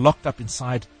strains that are locked up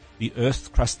inside the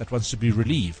earth crust that wants to be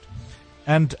relieved.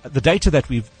 And the data that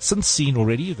we've since seen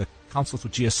already, the Council for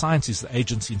Geoscience is the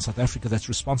agency in South Africa that's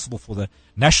responsible for the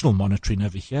national monitoring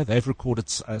over here. They've recorded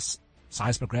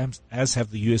seismograms, as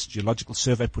have the US Geological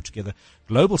Survey put together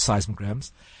global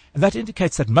seismograms. And that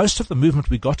indicates that most of the movement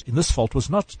we got in this fault was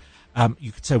not,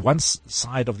 you could say, one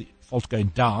side of the fault going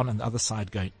down and the other side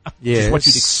going up, which is what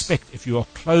you'd expect if you are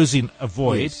closing a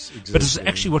void. Yes, exactly. But it's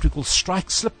actually what we call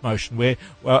strike-slip motion, where,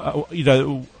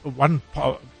 one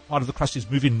part of the crust is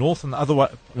moving north and the other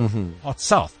part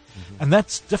south. And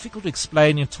that's difficult to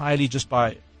explain entirely just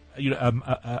by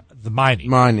the mining.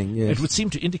 Mining, yes. It would seem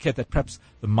to indicate that perhaps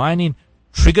the mining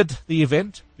triggered the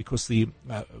event, because the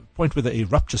point where the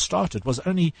rupture started was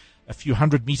only a few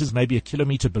hundred meters, maybe a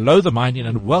kilometer below the mining,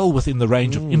 and well within the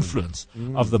range of influence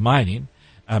of the mining.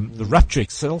 The rupture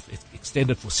itself, it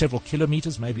extended for several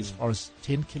kilometers, maybe as far as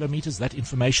 10 kilometers. That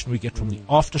information we get from the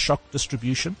aftershock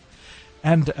distribution.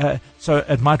 And so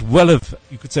it might well have,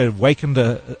 you could say, awakened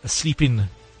a sleeping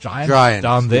giant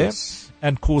down there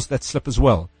and caused that slip as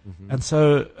well. And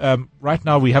so right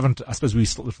now we haven't, I suppose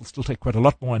it will still take quite a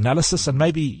lot more analysis, and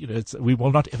maybe we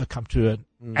will not ever come to an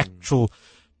actual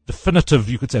definitive,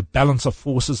 you could say, balance of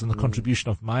forces and the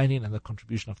contribution of mining and the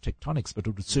contribution of tectonics, but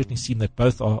it would certainly seem that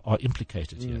both are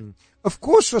implicated here. Of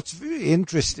course, what's very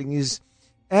interesting is,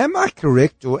 am I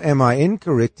correct or am I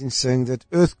incorrect in saying that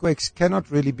earthquakes cannot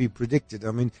really be predicted?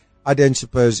 I mean, I don't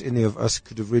suppose any of us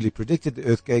could have really predicted the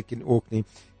earthquake in Orkney.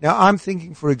 Now, I'm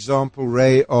thinking, for example,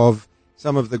 Ray, of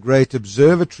some of the great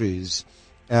observatories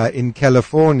in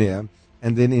California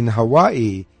and then in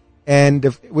Hawaii. And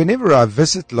whenever I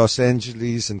visit Los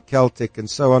Angeles and Caltech and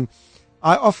so on,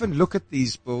 I often look at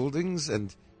these buildings,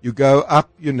 and you go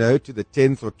up, to the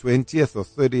 10th or 20th or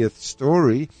 30th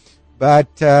story,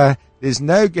 but there's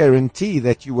no guarantee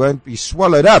that you won't be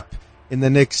swallowed up in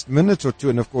the next minute or two.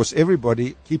 And of course,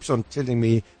 everybody keeps on telling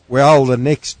me, well, the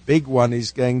next big one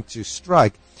is going to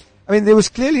strike. I mean, there was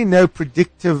clearly no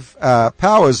predictive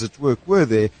powers at work, were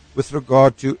there, with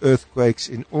regard to earthquakes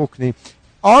in Orkney.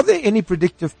 are there any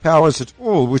predictive powers at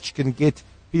all which can get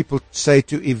people, say,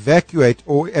 to evacuate,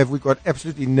 or have we got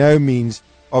absolutely no means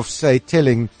of, say,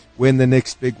 telling when the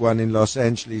next big one in Los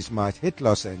Angeles might hit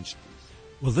Los Angeles?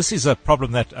 Well, this is a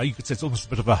problem that you could say it's almost a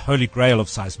bit of a holy grail of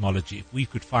seismology. If we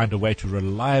could find a way to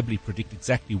reliably predict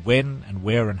exactly when and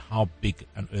where and how big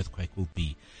an earthquake will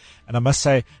be. And I must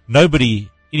say, nobody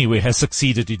anywhere has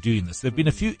succeeded in doing this. There have been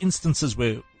a few instances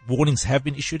where warnings have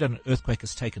been issued and an earthquake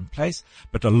has taken place,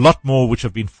 but a lot more which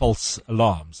have been false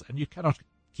alarms. And you cannot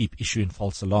keep issuing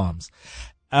false alarms.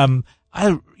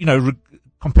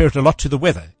 Compare it a lot to the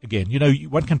weather. Again,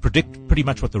 one can predict pretty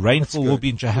much what the rainfall will be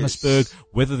in Johannesburg,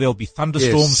 whether there'll be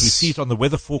thunderstorms. We see it on the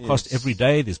weather forecast every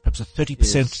day. There's perhaps a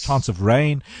 30% chance of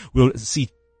rain. We'll see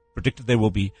predicted there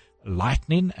will be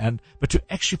lightning, but to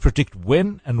actually predict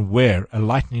when and where a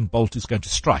lightning bolt is going to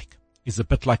strike is a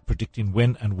bit like predicting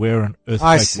when and where an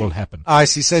earthquake will happen. I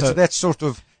see. So it's that sort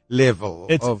of level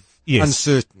of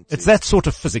uncertainty. It's that sort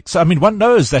of physics. So, one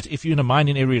knows that if you're in a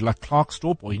mining area like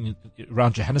Klerksdorp or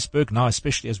around Johannesburg now,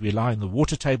 especially as we allow in the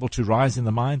water table to rise in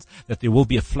the mines, that there will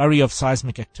be a flurry of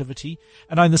seismic activity.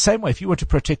 And in the same way, if you want to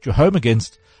protect your home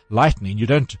against lightning, you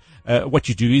don't, what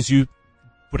you do is you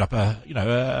put up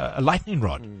a lightning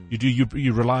rod.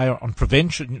 You rely on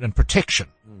prevention and protection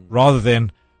rather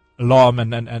than alarm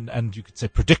and you could say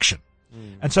prediction.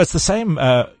 And so it's the same,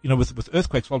 with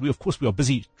earthquakes. While we are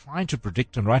busy trying to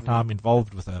predict, and right now I'm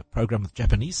involved with a program with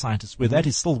Japanese scientists where that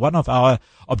is still one of our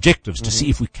objectives, to see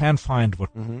if we can find what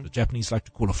the Japanese like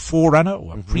to call a forerunner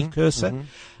or a precursor.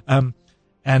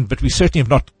 But we certainly have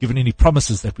not given any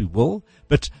promises that we will.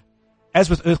 But as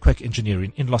with earthquake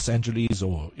engineering in Los Angeles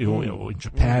or in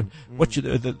Japan,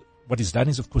 what is done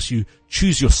is, of course, you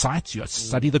choose your sites, you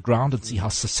study the ground and see how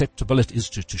susceptible it is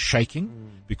to shaking,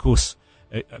 because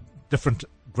different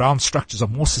ground structures are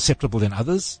more susceptible than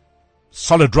others.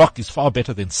 Solid rock is far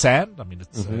better than sand.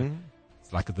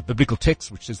 It's like the biblical text,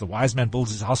 which says the wise man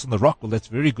builds his house on the rock. Well, that's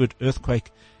very good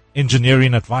earthquake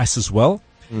engineering advice as well.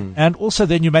 And also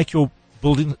then you make your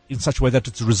building in such a way that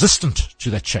it's resistant to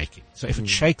that shaking. So if it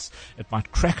shakes, it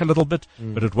might crack a little bit,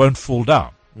 but it won't fall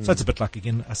down. So it's a bit like,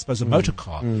 again, I suppose, a motor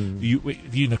car.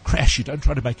 If you're in a crash, you don't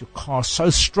try to make your car so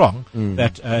strong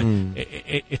that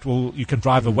you can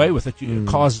drive away with it. Your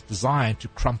car's designed to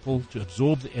crumple, to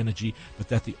absorb the energy, but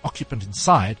that the occupant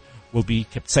inside will be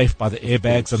kept safe by the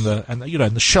airbags and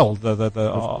the shell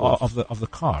of the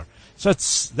car. So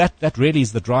it's that really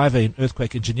is the driver in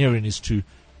earthquake engineering, is to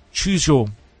choose your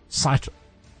site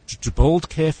to build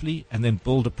carefully and then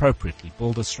build appropriately,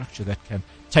 build a structure that can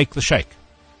take the shake.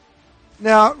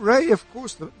 Now, Ray, of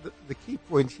course, the key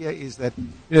point here is that,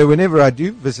 whenever I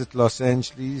do visit Los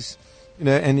Angeles,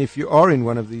 and if you are in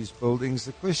one of these buildings,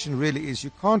 the question really is,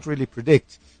 you can't really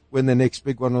predict when the next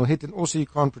big one will hit, and also you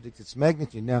can't predict its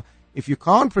magnitude. Now, if you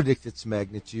can't predict its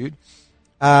magnitude,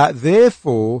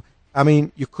 therefore,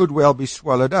 you could well be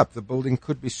swallowed up. The building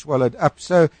could be swallowed up.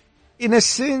 So, in a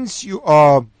sense, you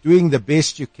are doing the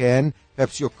best you can.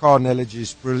 Perhaps your car analogy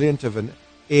is brilliant, of an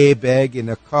airbag in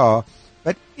a car.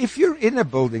 But if you're in a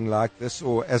building like this,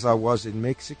 or as I was in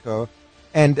Mexico,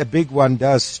 and a big one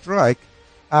does strike,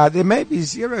 there may be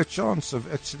zero chance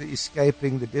of actually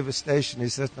escaping the devastation.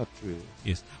 Is that not true?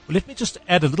 Yes. Well, let me just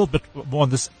add a little bit more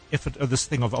on this effort of this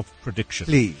thing of prediction.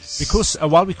 Please. Because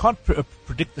while we can't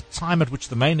predict the time at which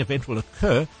the main event will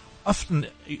occur, often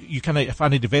you can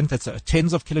find an event that's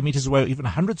tens of kilometers away, or even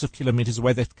hundreds of kilometers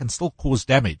away, that can still cause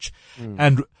damage.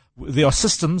 And there are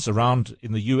systems around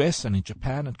in the US and in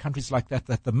Japan and countries like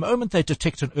that the moment they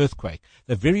detect an earthquake,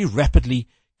 they very rapidly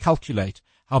calculate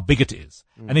how big it is.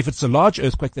 And if it's a large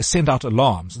earthquake, they send out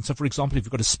alarms. And so, for example, if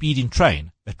you've got a speeding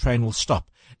train, that train will stop.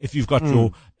 If you've got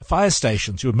your fire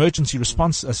stations, your emergency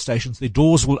response stations, their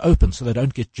doors will open so they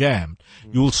don't get jammed.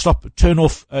 You'll turn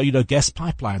off, gas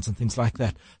pipelines and things like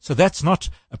that. So that's not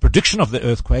a prediction of the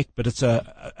earthquake, but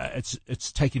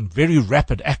it's taking very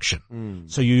rapid action.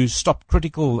 So you stop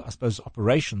critical, I suppose,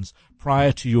 operations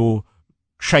prior to your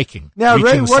shaking. Now,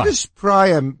 Ray, what does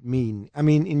prior mean?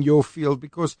 In your field,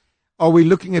 because are we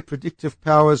looking at predictive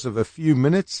powers of a few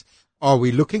minutes? Are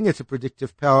we looking at a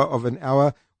predictive power of an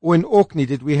hour? Or in Orkney,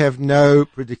 did we have no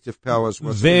predictive powers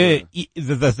whatsoever?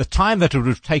 The time that it would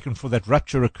have taken for that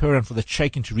rupture occur and for that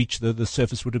shaking to reach the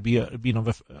surface would have been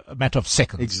of a matter of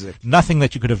seconds. Exactly. Nothing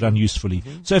that you could have done usefully.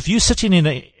 So if you're sitting in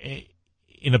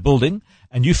a building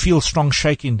and you feel strong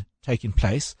shaking taking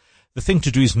place, the thing to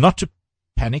do is not to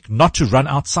panic, not to run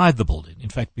outside the building. In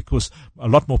fact, because a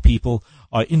lot more people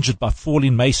are injured by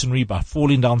falling masonry, by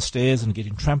falling downstairs and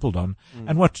getting trampled on.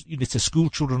 And what, let's say, school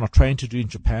children are trained to do in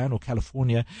Japan or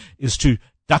California is to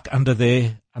duck under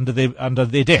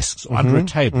their desks or under a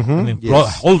table, and then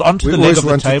Yes. hold onto We the leg always of the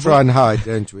want to table. try and hide,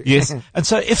 don't we? Yes. And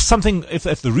so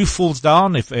if the roof falls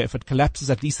down, if it collapses,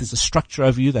 at least there's a structure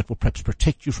over you that will perhaps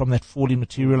protect you from that falling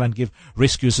material and give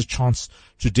rescuers a chance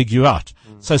to dig you out.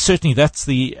 So certainly that's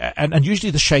and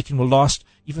usually the shaking will last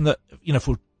even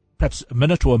for perhaps a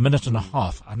minute or a minute and a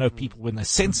half. I know people, when they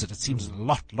sense it seems a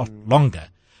lot longer,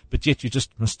 but yet you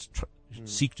just must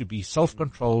seek to be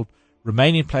self-controlled,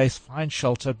 remain in place, find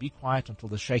shelter, be quiet until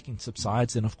the shaking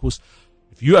subsides. And of course,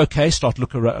 if you're okay, start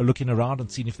looking around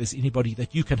and seeing if there's anybody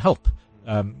that you can help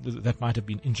that might have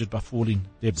been injured by falling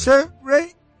debris. So,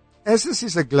 Ray, as this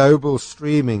is a global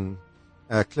streaming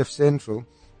Cliff Central,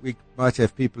 we might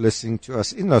have people listening to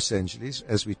us in Los Angeles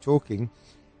as we're talking.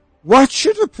 What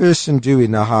should a person do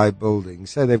in a high building?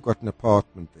 Say they've got an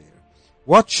apartment there.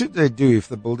 What should they do if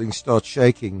the building starts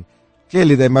shaking?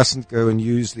 Clearly, they mustn't go and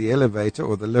use the elevator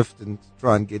or the lift and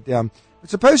try and get down.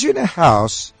 But suppose you're in a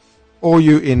house or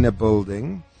you're in a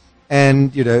building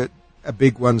and, a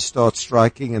big one starts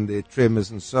striking and there are tremors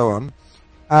and so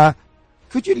on.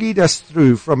 Could you lead us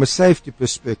through from a safety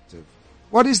perspective?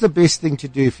 What is the best thing to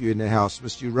do if you're in a house?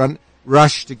 Must you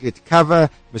rush to get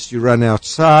cover? Must you run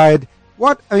outside?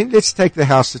 Let's take the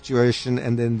house situation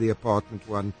and then the apartment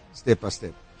one step by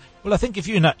step. Well, I think if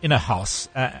you're in a house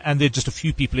and there are just a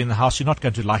few people in the house, you're not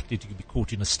going to likely to be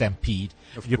caught in a stampede.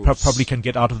 You probably can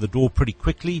get out of the door pretty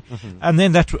quickly, and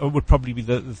then that would probably be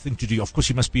the thing to do. Of course,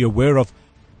 you must be aware of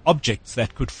objects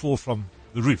that could fall from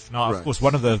the roof. Now, of course,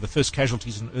 one of the first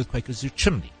casualties in an earthquake is your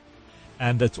chimney,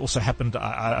 and it's also happened.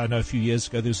 I know a few years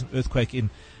ago there was an earthquake in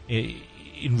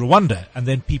Rwanda, and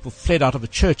then people fled out of a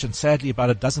church, and sadly about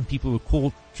a dozen people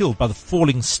were killed by the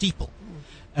falling steeple.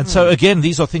 And so again,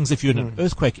 these are things, if you're in an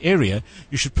earthquake area,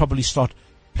 you should probably start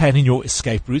planning your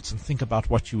escape routes and think about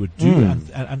what you would do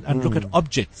and look at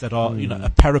objects that are, a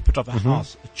parapet of a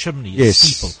house, a chimney, a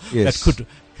steeple that could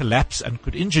collapse and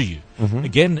could injure you.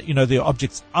 Again, there are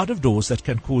objects out of doors that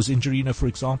can cause injury. For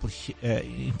example,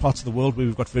 in parts of the world where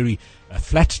we've got very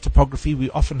flat topography, we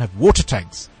often have water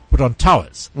tanks put on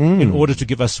towers in order to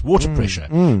give us water pressure.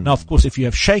 Now, of course, if you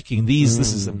have shaking, this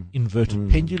is an inverted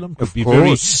pendulum, could be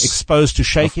very exposed to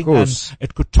shaking, and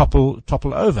it could topple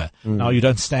over. Now, you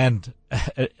don't stand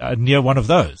near one of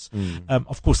those.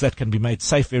 Of course, that can be made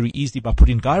safe very easily by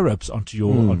putting guy ropes onto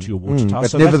your water tower.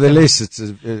 But nevertheless, it's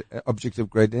an object of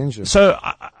great danger. So,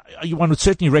 one would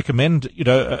certainly recommend,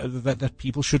 that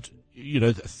people should,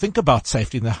 think about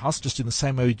safety in their house just in the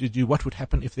same way we do what would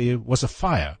happen if there was a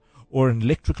fire or an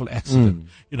electrical accident.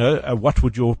 What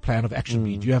would your plan of action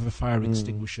be? Do you have a fire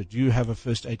extinguisher? Do you have a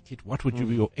first aid kit? What would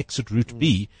your exit route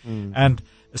be? And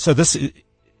so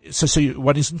so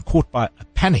one isn't caught by a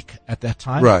panic at that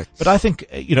time. Right. But I think,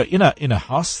 in a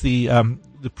house, the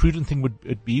prudent thing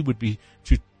would be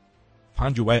to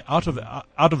find your way out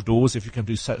of doors, if you can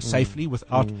do so safely,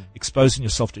 without exposing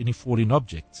yourself to any falling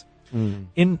objects.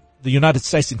 In the United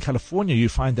States, in California, you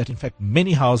find that in fact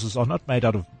many houses are not made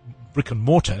out of brick and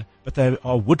mortar, but they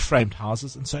are wood-framed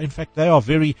houses, and so in fact they are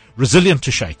very resilient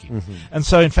to shaking. And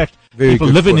so in fact people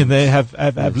living in there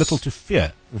have little to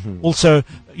fear. Also,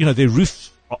 their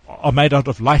roofs are made out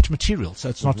of light material, so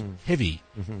it's not heavy.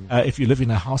 If you live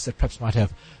in a house that perhaps might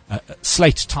have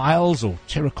slate tiles or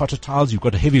terracotta tiles, you've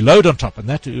got a heavy load on top, and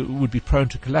that would be prone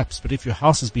to collapse. But if your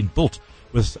house has been built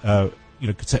with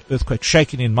could say earthquake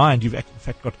shaking in mind, you've in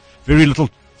fact got very little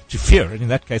to fear. And in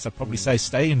that case, I'd probably say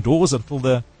stay indoors until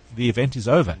the event is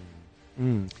over.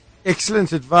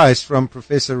 Excellent advice from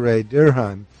Professor Ray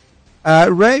Durheim.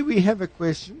 Ray, we have a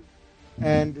question,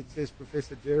 and it says,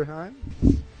 Professor Durheim,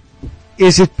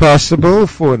 is it possible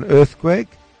for an earthquake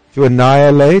to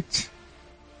annihilate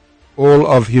all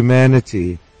of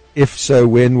humanity? If so,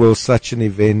 when will such an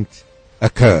event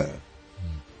occur?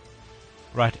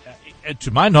 Right.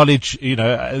 To my knowledge,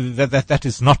 that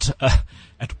is not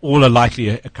at all a likely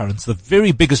occurrence. The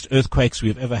very biggest earthquakes we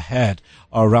have ever had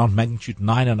are around magnitude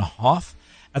 9.5.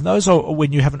 And those are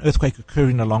when you have an earthquake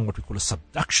occurring along what we call a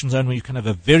subduction zone, where you can have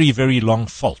a very, very long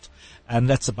fault. And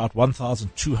that's about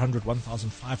 1,200,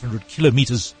 1,500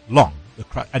 kilometers long.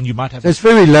 And you might have... So it's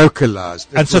very localized.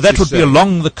 And so that would be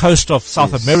along the coast of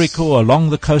South America, or along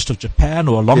the coast of Japan,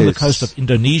 or along the coast of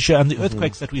Indonesia. And the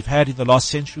earthquakes that we've had in the last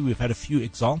century, we've had a few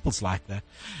examples like that.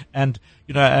 And,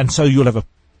 and so you'll have a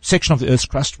section of the Earth's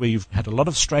crust where you've had a lot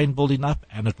of strain building up,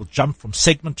 and it will jump from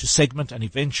segment to segment, and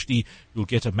eventually you'll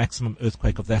get a maximum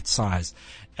earthquake of that size.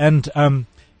 And,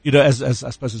 as I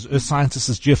suppose as earth scientists,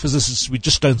 as geophysicists, we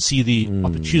just don't see the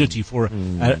opportunity for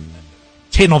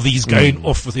 10 of these going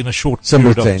off within a short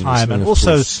period of time. And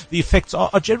also the effects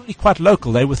are generally quite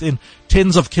local. They're within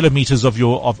tens of kilometers of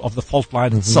of the fault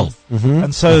line itself.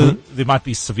 And so there might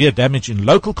be severe damage in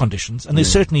local conditions. And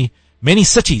there's certainly many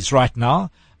cities right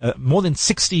now, more than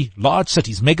 60 large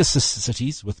cities, mega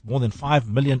cities with more than 5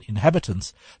 million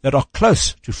inhabitants that are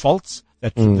close to faults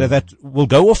that will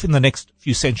go off in the next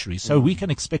few centuries. So we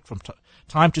can expect from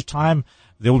time to time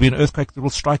there will be an earthquake that will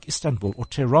strike Istanbul or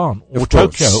Tehran or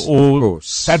Tokyo or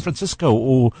San Francisco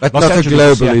or but Los not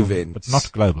Angeles, a global event. But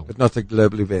not global. But not a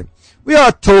global event. We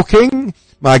are talking,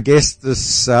 my guest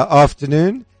this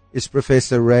afternoon is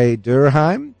Professor Ray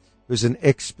Durheim, who's an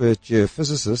expert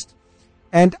geophysicist.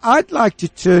 And I'd like to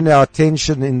turn our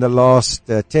attention in the last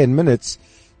 10 minutes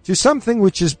to something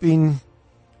which has been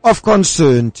of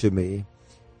concern to me.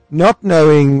 Not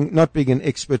being an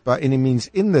expert by any means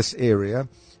in this area,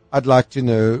 I'd like to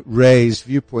know Ray's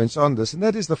viewpoints on this, and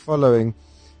that is the following.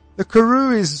 The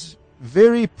Karoo is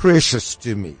very precious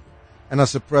to me, and I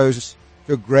suppose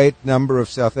to a great number of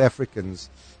South Africans.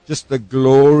 Just the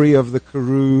glory of the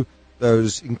Karoo,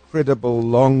 those incredible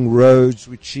long roads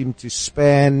which seem to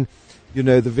span,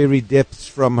 the very depths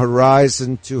from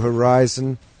horizon to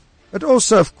horizon. But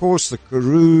also, of course, the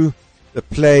Karoo, the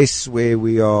place where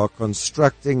we are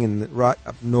constructing right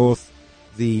up north,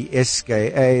 the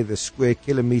SKA, the Square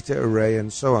Kilometre Array,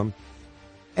 and so on.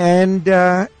 And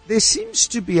there seems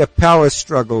to be a power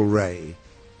struggle, Ray,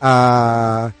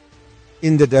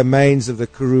 in the domains of the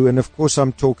Karoo, and of course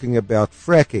I'm talking about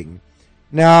fracking.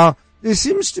 Now, there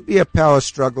seems to be a power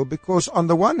struggle because on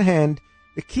the one hand,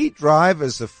 the key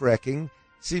drivers of fracking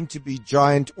seem to be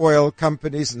giant oil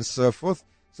companies and so forth.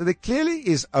 So there clearly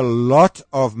is a lot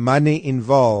of money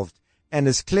involved. And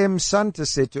as Clem Sunter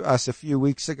said to us a few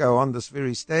weeks ago on this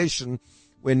very station,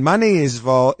 when money is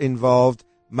involved,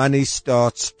 money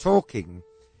starts talking.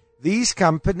 These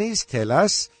companies tell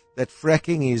us that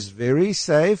fracking is very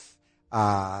safe.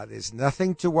 There's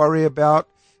nothing to worry about.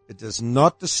 It does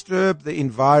not disturb the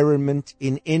environment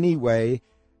in any way.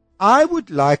 I would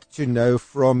like to know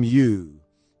from you,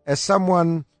 as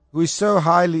someone who is so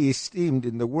highly esteemed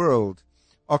in the world,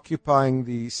 occupying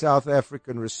the South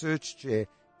African Research Chair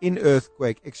in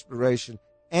earthquake exploration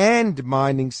and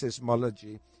mining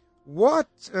seismology, what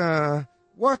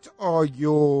are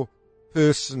your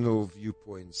personal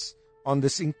viewpoints on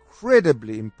this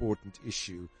incredibly important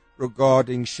issue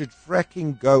regarding should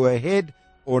fracking go ahead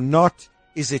or not?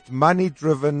 Is it money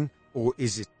driven or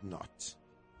is it not?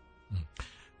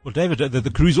 Well, David,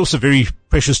 the Karoo is also very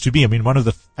precious to me. I mean, one of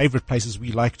the favorite places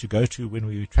we like to go to when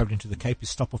we travel into the Cape is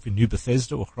stop off in New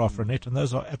Bethesda or Graafrenet, and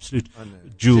those are absolute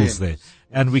jewels there.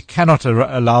 And we cannot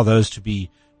allow those to be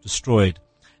destroyed.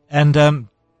 And,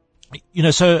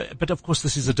 but of course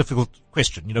this is a difficult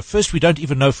question. First we don't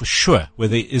even know for sure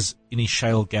whether there is any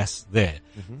shale gas there.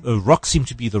 The rocks seem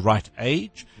to be the right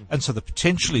age, and so the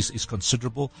potential is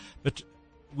considerable, but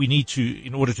we need to,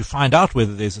 in order to find out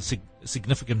whether there's a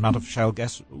significant amount of shale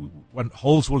gas,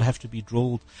 holes will have to be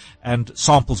drilled and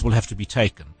samples will have to be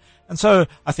taken. And so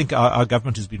I think our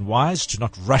government has been wise to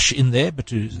not rush in there, but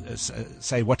to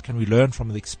say what can we learn from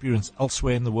the experience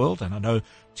elsewhere in the world. And I know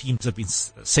teams have been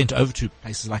sent over to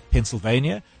places like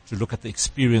Pennsylvania to look at the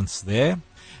experience there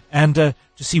and to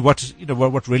see what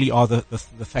really are the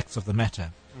facts of the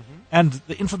matter. And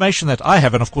the information that I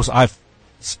have, and of course I've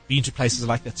been to places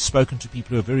like that, spoken to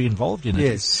people who are very involved in it,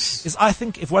 is I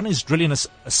think if one is drilling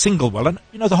a single well, and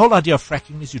the whole idea of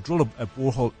fracking is you drill a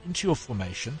borehole into your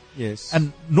formation. Yes.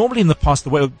 And normally in the past, the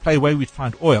way we'd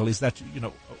find oil is that,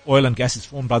 oil and gas is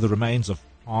formed by the remains of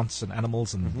plants and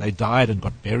animals, and they died and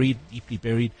got buried, deeply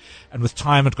buried, and with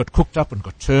time it got cooked up and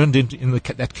got turned into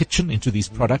that kitchen into these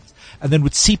products, and then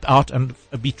would seep out and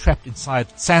be trapped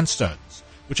inside sandstones,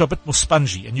 which are a bit more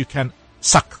spongy, and you can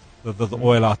suck the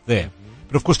oil out there.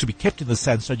 But of course, to be kept in the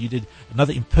sandstone, you did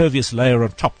another impervious layer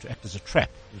on top to act as a trap.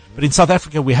 But in South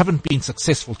Africa, we haven't been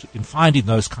successful in finding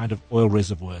those kind of oil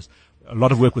reservoirs. A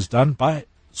lot of work was done by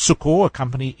Sucor, a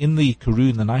company in the Karoo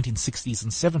in the 1960s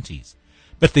and 70s.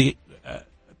 But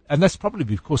and that's probably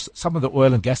because some of the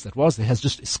oil and gas that was there has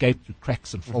just escaped through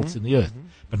cracks and faults in the earth.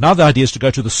 But now the idea is to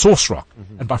go to the source rock,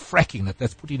 and by fracking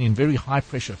that's putting in very high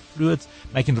pressure fluids,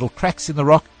 making little cracks in the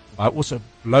rock, by also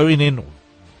blowing in or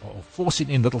forcing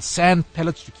in little sand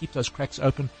pellets to keep those cracks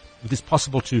open. It is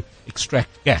possible to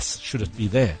extract gas, should it be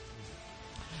there.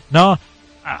 Now,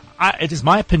 it is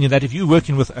my opinion that if you're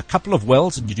working with a couple of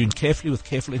wells and you're doing carefully with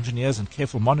careful engineers and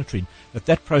careful monitoring,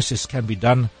 that process can be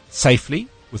done safely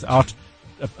without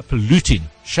polluting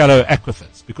shallow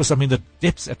aquifers. Because, the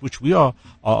depths at which we are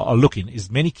looking is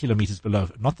many kilometers below,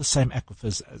 not the same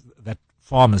aquifers that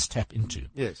farmers tap into.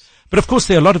 Yes. But of course,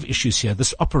 there are a lot of issues here.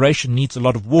 This operation needs a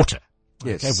lot of water.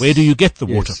 Yes. Okay, where do you get the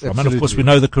water from? Absolutely. And of course, we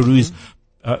know the Karoo's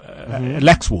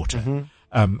lacks water.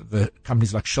 The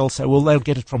companies like Shell say, well, they'll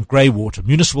get it from grey water,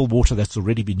 municipal water that's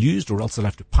already been used, or else they'll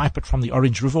have to pipe it from the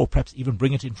Orange River, or perhaps even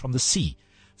bring it in from the sea.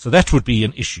 So that would be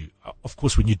an issue. Of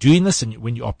course, when you're doing this and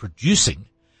when you are producing,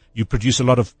 you produce a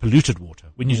lot of polluted water.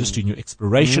 When you're just doing your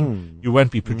exploration, you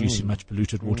won't be producing much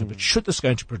polluted water. But should this go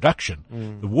into production,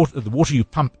 the water you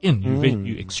pump in,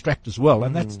 you extract as well,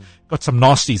 and that's got some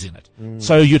nasties in it.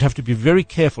 So you'd have to be very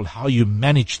careful how you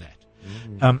manage that.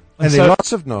 And there are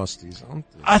lots of nasties, aren't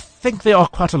there? I think there are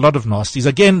quite a lot of nasties.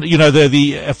 Again,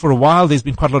 for a while there's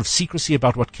been quite a lot of secrecy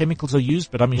about what chemicals are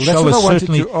used, but I mean, Shell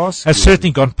has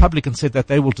certainly gone public and said that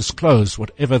they will disclose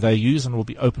whatever they use and will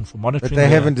be open for monitoring. But they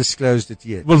haven't disclosed it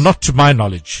yet. Well, not to my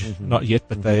knowledge, not yet,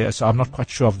 but so I'm not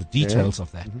quite sure of the details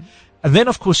of that. And then,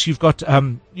 of course, you've got,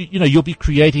 you'll be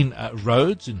creating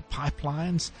roads and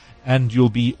pipelines, and you'll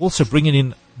be also bringing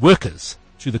in workers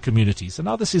to the communities. And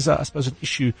now this is, I suppose, an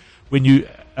issue when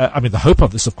the hope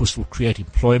of this, of course, will create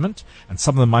employment, and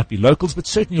some of them might be locals, but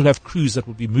certainly you'll have crews that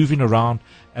will be moving around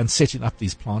and setting up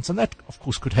these plants. And that, of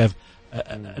course, could have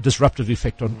a disruptive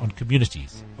effect on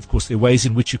communities. Of course, there are ways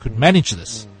in which you could manage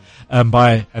this, and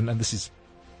this is,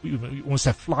 you almost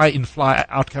have fly-in, fly-out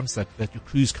outcomes that your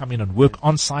crews come in and work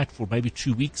on-site for maybe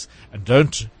 2 weeks and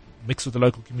don't mix with the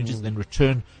local communities and then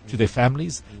return to their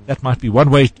families. That might be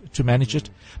one way to manage it.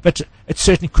 But it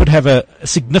certainly could have a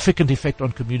significant effect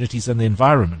on communities and the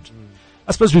environment.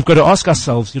 I suppose we've got to ask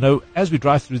ourselves, as we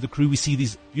drive through the Karoo, we see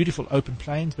these beautiful open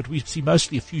plains, but we see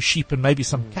mostly a few sheep and maybe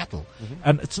some cattle.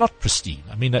 And it's not pristine.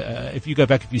 I mean, if you go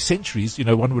back a few centuries,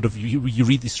 one would have, you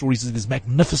read these stories of these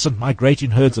magnificent migrating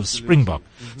herds of springbok.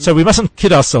 So we mustn't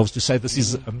kid ourselves to say this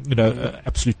is,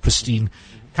 absolute pristine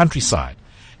countryside.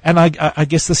 And I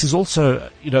guess this is also,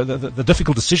 the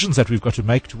difficult decisions that we've got to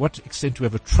make. To what extent do we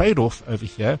have a trade-off over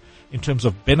here in terms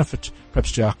of benefit,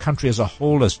 perhaps to our country as a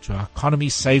whole, as to our economy,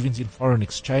 savings in foreign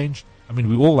exchange? I mean,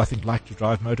 we all, I think, like to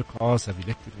drive motor cars, have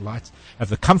electric lights, have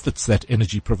the comforts that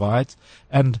energy provides,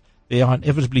 and there are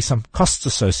inevitably some costs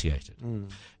associated.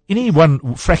 Anyone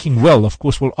fracking well, of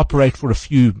course, will operate for a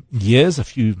few years,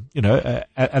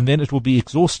 and then it will be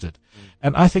exhausted.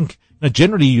 And I think,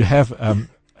 generally you have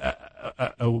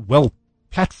a well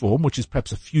platform, which is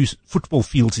perhaps a few football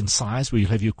fields in size, where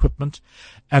you'll have your equipment,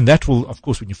 and that will, of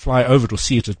course, when you fly over it or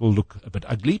see it, it will look a bit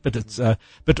ugly. But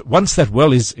but once that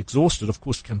well is exhausted, of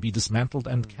course, it can be dismantled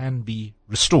and can be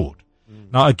restored.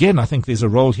 Now, again, I think there's a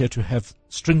role here to have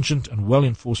stringent and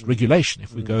well-enforced regulation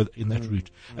if we go in that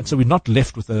route, and so we're not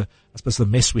left with the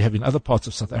mess we have in other parts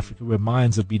of South Africa where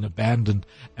mines have been abandoned,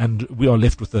 and we are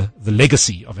left with the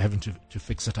legacy of having to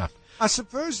fix it up. I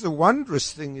suppose the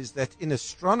wondrous thing is that in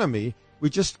astronomy, we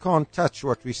just can't touch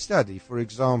what we study. For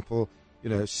example,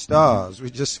 stars, we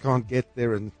just can't get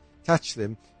there and touch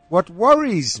them. What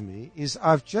worries me is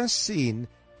I've just seen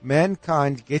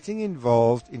mankind getting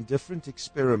involved in different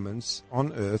experiments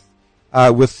on Earth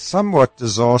with somewhat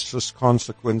disastrous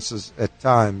consequences at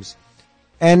times.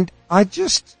 And I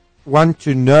just want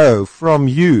to know from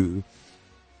you,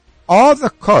 are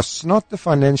the costs, not the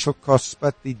financial costs,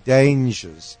 but the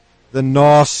dangers, the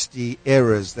nasty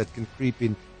errors that can creep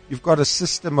in? You've got a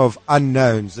system of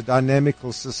unknowns, a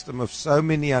dynamical system of so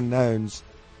many unknowns.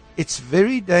 It's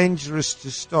very dangerous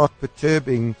to start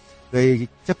perturbing the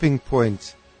tipping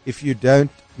point if you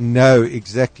don't know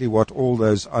exactly what all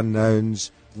those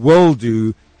unknowns will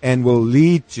do and will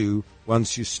lead to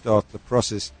once you start the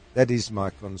process. That is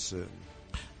my concern.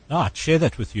 No, I'd share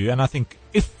that with you. And I think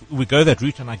if we go that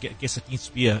route, and I guess it needs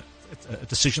to be a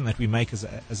decision that we make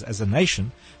as a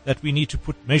nation, that we need to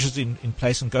put measures in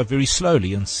place and go very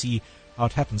slowly and see how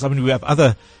it happens. I mean, we have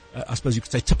other, I suppose you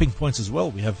could say, tipping points as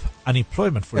well. We have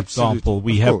unemployment, for example.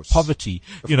 We have poverty,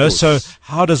 so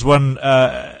how does one,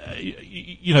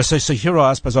 so here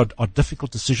are, I suppose, are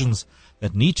difficult decisions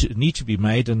that need to be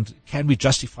made, and can we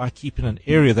justify keeping an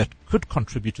area that could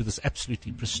contribute to this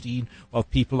absolutely pristine while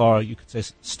people are, you could say,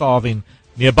 starving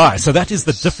nearby? So that is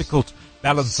the difficult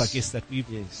balance, I guess, that we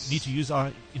need to use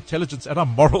our intelligence and our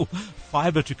moral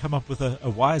fiber to come up with a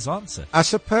wise answer. I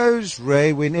suppose,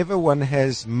 Ray, whenever one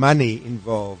has money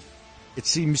involved, it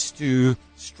seems to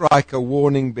strike a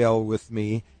warning bell with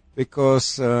me,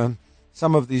 because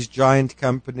some of these giant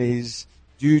companies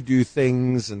do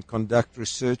things and conduct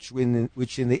research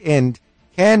which in the end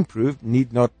can prove,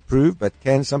 need not prove, but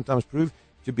can sometimes prove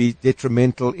to be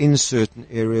detrimental in certain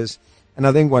areas. And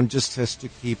I think one just has to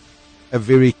keep a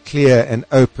very clear and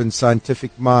open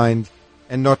scientific mind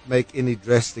and not make any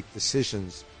drastic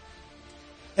decisions.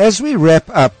 As we wrap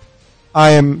up,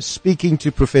 I am speaking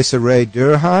to Professor Ray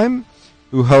Durkheim,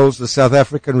 who holds the South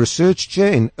African Research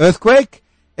Chair in Earthquake,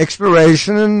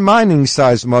 Exploration and Mining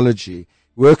Seismology,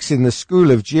 works in the School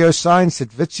of Geoscience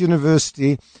at Wits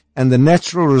University and the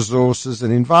Natural Resources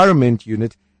and Environment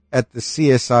Unit at the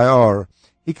CSIR.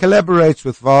 He collaborates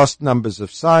with vast numbers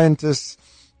of scientists,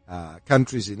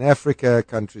 countries in Africa,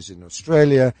 countries in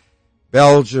Australia,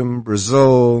 Belgium,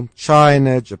 Brazil,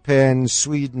 China, Japan,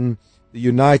 Sweden, the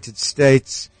United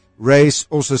States. Race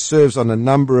also serves on a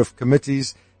number of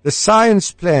committees. The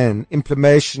Science Plan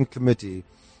Implementation Committee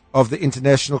of the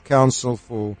International Council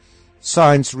for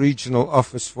Science Regional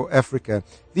Office for Africa.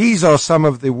 These are some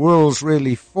of the world's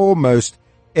really foremost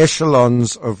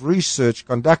echelons of research,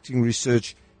 conducting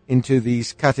research into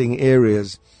these cutting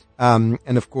areas. And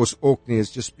of course, Orkney has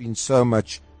just been so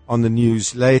much on the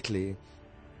news lately.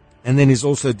 And then he's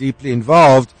also deeply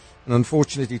involved, and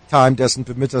unfortunately time doesn't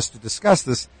permit us to discuss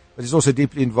this, but he's also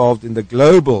deeply involved in the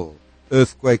global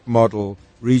earthquake model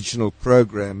regional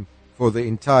program for the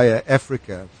entire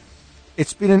Africa.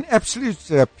 It's been an absolute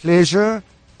pleasure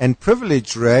and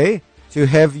privilege, Ray, to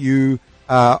have you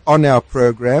on our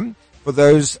program. For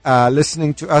those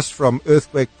listening to us from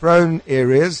earthquake-prone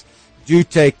areas, do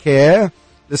take care.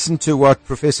 Listen to what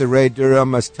Professor Ray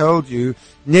Durham has told you,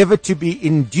 never to be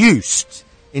induced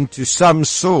into some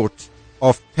sort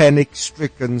of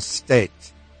panic-stricken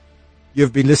state.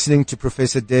 You've been listening to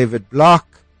Professor David Block,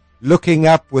 Looking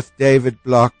Up with David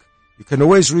Block. You can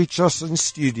always reach us in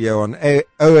studio on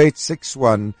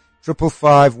 0861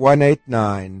 555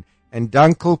 189, and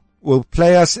Duncan will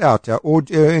play us out. Our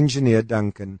audio engineer,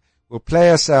 Duncan, will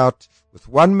play us out with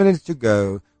 1 minute to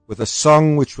go with a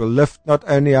song which will lift not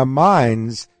only our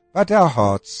minds, but our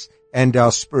hearts and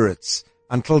our spirits.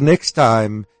 Until next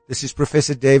time, this is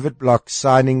Professor David Block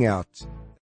signing out.